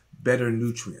 more better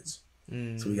nutrients.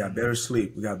 So we got better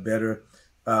sleep. We got better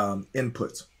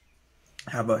inputs.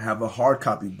 Have a hard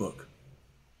copy book.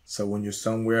 So when you're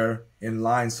somewhere in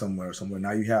line somewhere,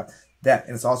 now you have that.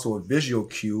 And it's also a visual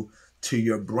cue to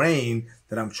your brain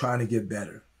that I'm trying to get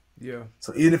better. Yeah.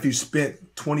 So even if you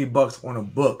spent $20 on a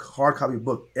book, hard copy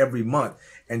book every month,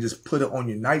 and just put it on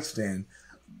your nightstand,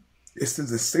 it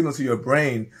sends a signal to your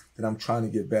brain that I'm trying to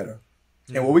get better.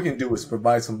 And what we can do is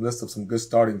provide some list of some good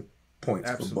starting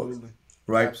points for books,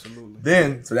 right? Absolutely.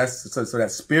 Then so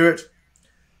that's spirit,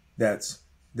 that's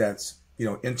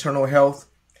internal health.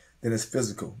 Then it's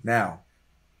physical. Now,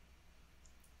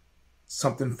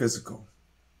 something physical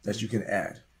that you can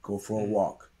add. Go for a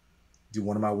walk. Do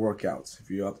one of my workouts if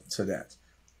you're up to that.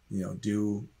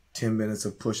 Do 10 minutes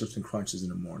of push-ups and crunches in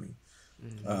the morning.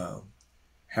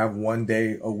 Have one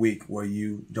day a week where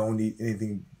you don't eat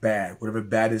anything bad, whatever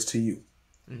bad is to you,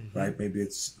 right? Maybe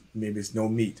it's no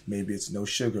meat, maybe it's no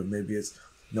sugar, maybe it's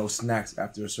no snacks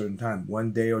after a certain time.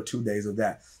 1 day or 2 days of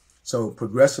that. So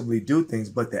progressively do things,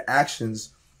 but the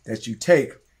actions that you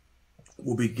take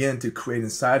will begin to create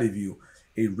inside of you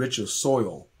a richer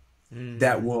soil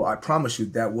that will, I promise you,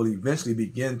 that will eventually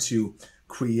begin to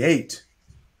create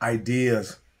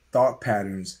ideas, thought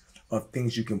patterns of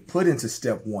things you can put into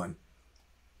step 1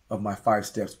 of my 5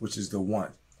 steps, which is the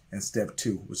want, and step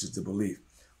 2, which is the belief.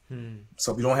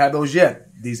 So if you don't have those yet,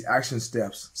 these action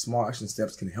steps, small action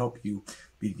steps, can help you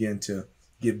begin to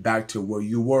get back to where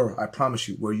you were, I promise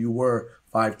you, where you were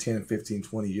 5, 10, 15,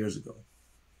 20 years ago.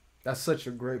 That's such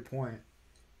a great point.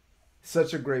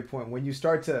 Such a great point. When you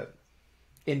start to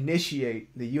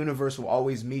initiate, the universe will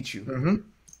always meet you.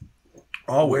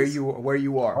 Always. Where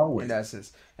you are, always. In that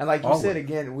sense. And like you said,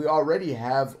 again, we already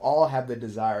all have the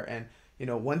desire. And,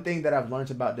 one thing that I've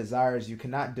learned about desire is you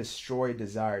cannot destroy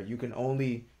desire. You can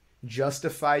only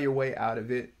justify your way out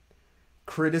of it,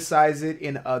 criticize it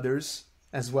in others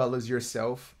as well as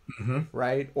yourself,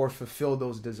 right? Or fulfill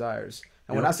those desires.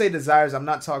 And when I say desires, I'm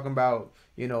not talking about,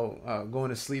 going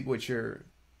to sleep with your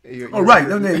right.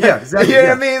 Yeah, exactly. You know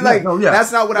what I mean? Like,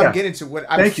 that's not what I'm getting to. What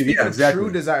I'm speaking of exactly.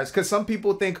 true desires. Because some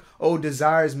people think,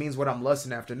 desires means what I'm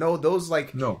lusting after. No, those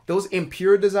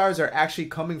impure desires are actually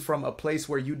coming from a place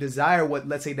where you desire what,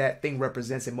 let's say, that thing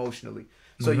represents emotionally.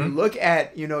 So you look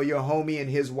at, your homie and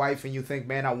his wife and you think,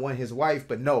 man, I want his wife.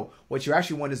 But no, what you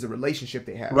actually want is the relationship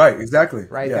they have. Right, exactly.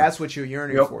 Right? Yeah. That's what you're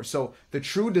yearning for. So the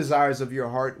true desires of your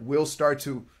heart will start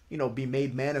to, be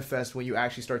made manifest when you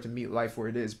actually start to meet life where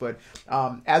it is. But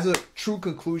as a true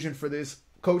conclusion for this,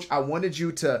 Coach, I wanted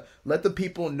you to let the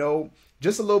people know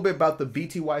just a little bit about the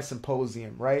BTY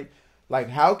Symposium, right? Like,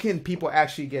 how can people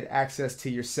actually get access to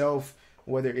yourself,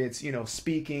 whether it's,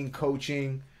 speaking,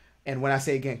 coaching? And when I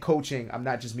say, again, coaching, I'm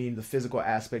not just meaning the physical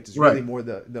aspect. It's really more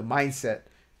the mindset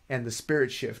and the spirit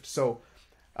shift. So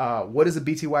what is the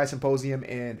BTY Symposium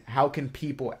and how can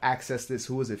people access this?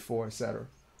 Who is it for, et cetera?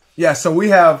 Yeah, so we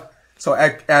have,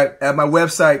 at my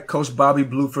website,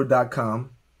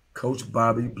 CoachBobbyBluford.com,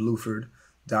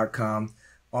 CoachBobbyBluford.com,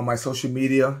 on my social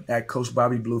media at Coach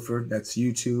Bobby Bluford. That's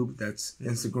YouTube, that's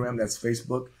Instagram, that's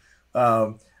Facebook.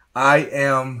 I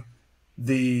am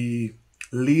the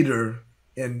leader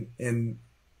in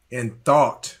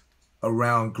thought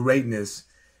around greatness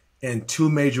in 2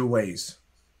 major ways,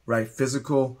 right?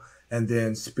 Physical and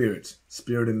then spirit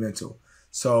and mental.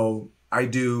 So I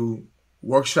do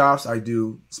workshops, I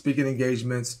do speaking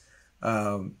engagements,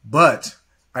 but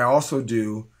I also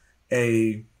do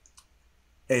a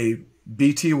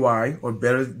BTY, or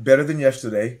better than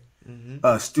yesterday,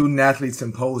 student athlete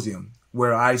symposium,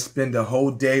 where I spend a whole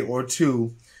day or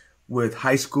 2 with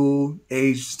high school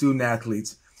age student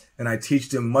athletes, and I teach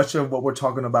them much of what we're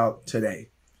talking about today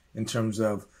in terms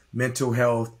of mental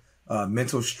health,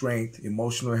 mental strength,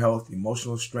 emotional health,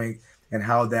 emotional strength, and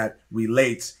how that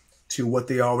relates to what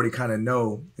they already kind of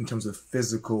know in terms of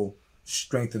physical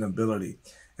strength and ability.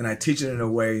 And I teach it in a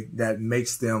way that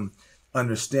makes them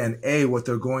understand, A, what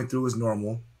they're going through is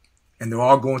normal, and they're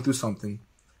all going through something,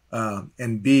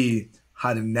 and B,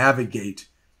 how to navigate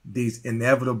these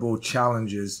inevitable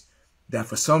challenges that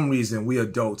for some reason we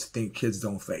adults think kids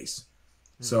don't face.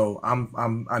 So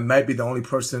I might be the only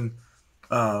person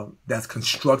that's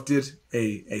constructed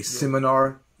a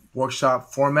seminar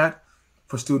workshop format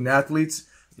for student athletes.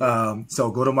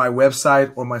 So go to my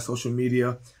website or my social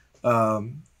media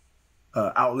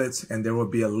outlets, and there will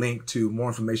be a link to more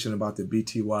information about the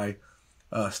BTY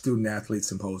Student Athlete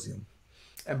Symposium.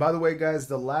 And by the way, guys,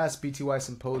 the last BTY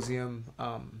Symposium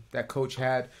that Coach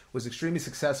had was extremely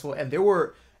successful, and there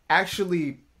were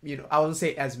actually, I wouldn't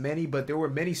say as many, but there were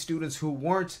many students who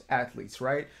weren't athletes,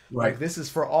 right? Like, this is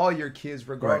for all your kids,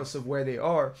 regardless of where they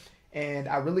are. And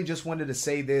I really just wanted to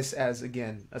say this as,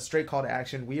 again, a straight call to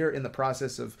action. We are in the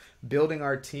process of building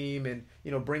our team and,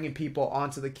 bringing people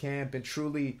onto the camp and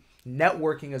truly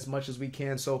networking as much as we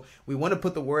can. So we want to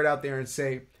put the word out there and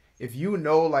say, if you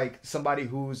know like somebody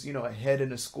who's, ahead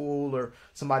in a school or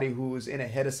somebody who's in a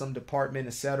head of some department,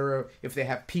 etc., if they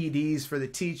have PDs for the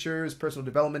teachers, personal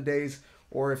development days,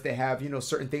 or if they have,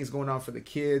 certain things going on for the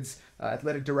kids,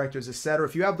 athletic directors, etc.,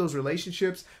 if you have those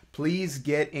relationships, please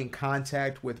get in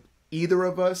contact with either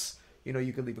of us.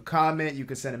 You can leave a comment, you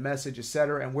can send a message,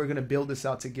 etc., and we're going to build this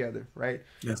out together, right?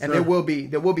 Yes, and sir. there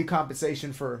will be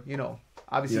compensation for,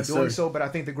 obviously Yes, doing sir. so, but I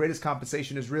think the greatest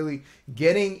compensation is really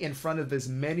getting in front of as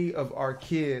many of our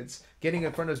kids, getting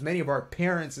in front of as many of our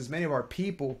parents, as many of our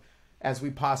people as we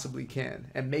possibly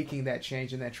can, and making that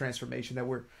change and that transformation that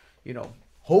we're,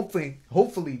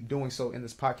 hopefully doing so in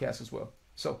this podcast as well.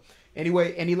 So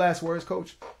anyway, any last words,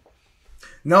 Coach?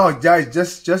 No, guys,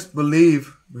 just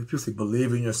believe. People say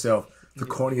believe in yourself. The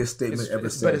corniest statement ever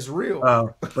said. But it's real.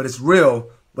 But it's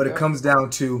real. But Yeah. it comes down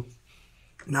to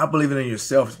not believing in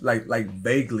yourself, like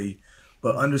vaguely,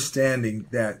 but understanding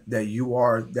that you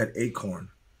are that acorn,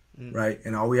 right?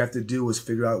 And all we have to do is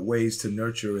figure out ways to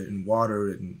nurture it and water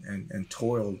it and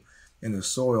toil in the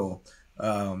soil.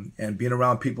 And being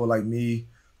around people like me,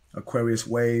 Aquarius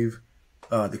Wave,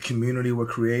 the community we're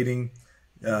creating,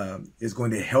 is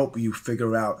going to help you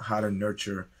figure out how to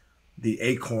nurture the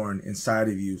acorn inside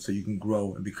of you so you can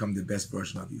grow and become the best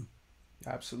version of you.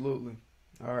 Absolutely.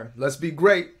 All right. Let's be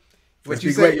great. Let's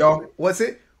be great, y'all. What's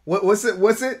it? What's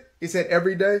it? He said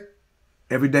every day.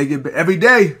 Every day every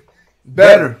day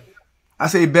better. I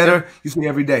say better. You say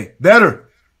every day better.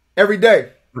 Every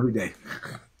day. Every day.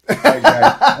 All right,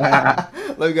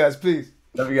 guys. Love you guys. Peace.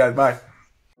 Love you guys. Bye.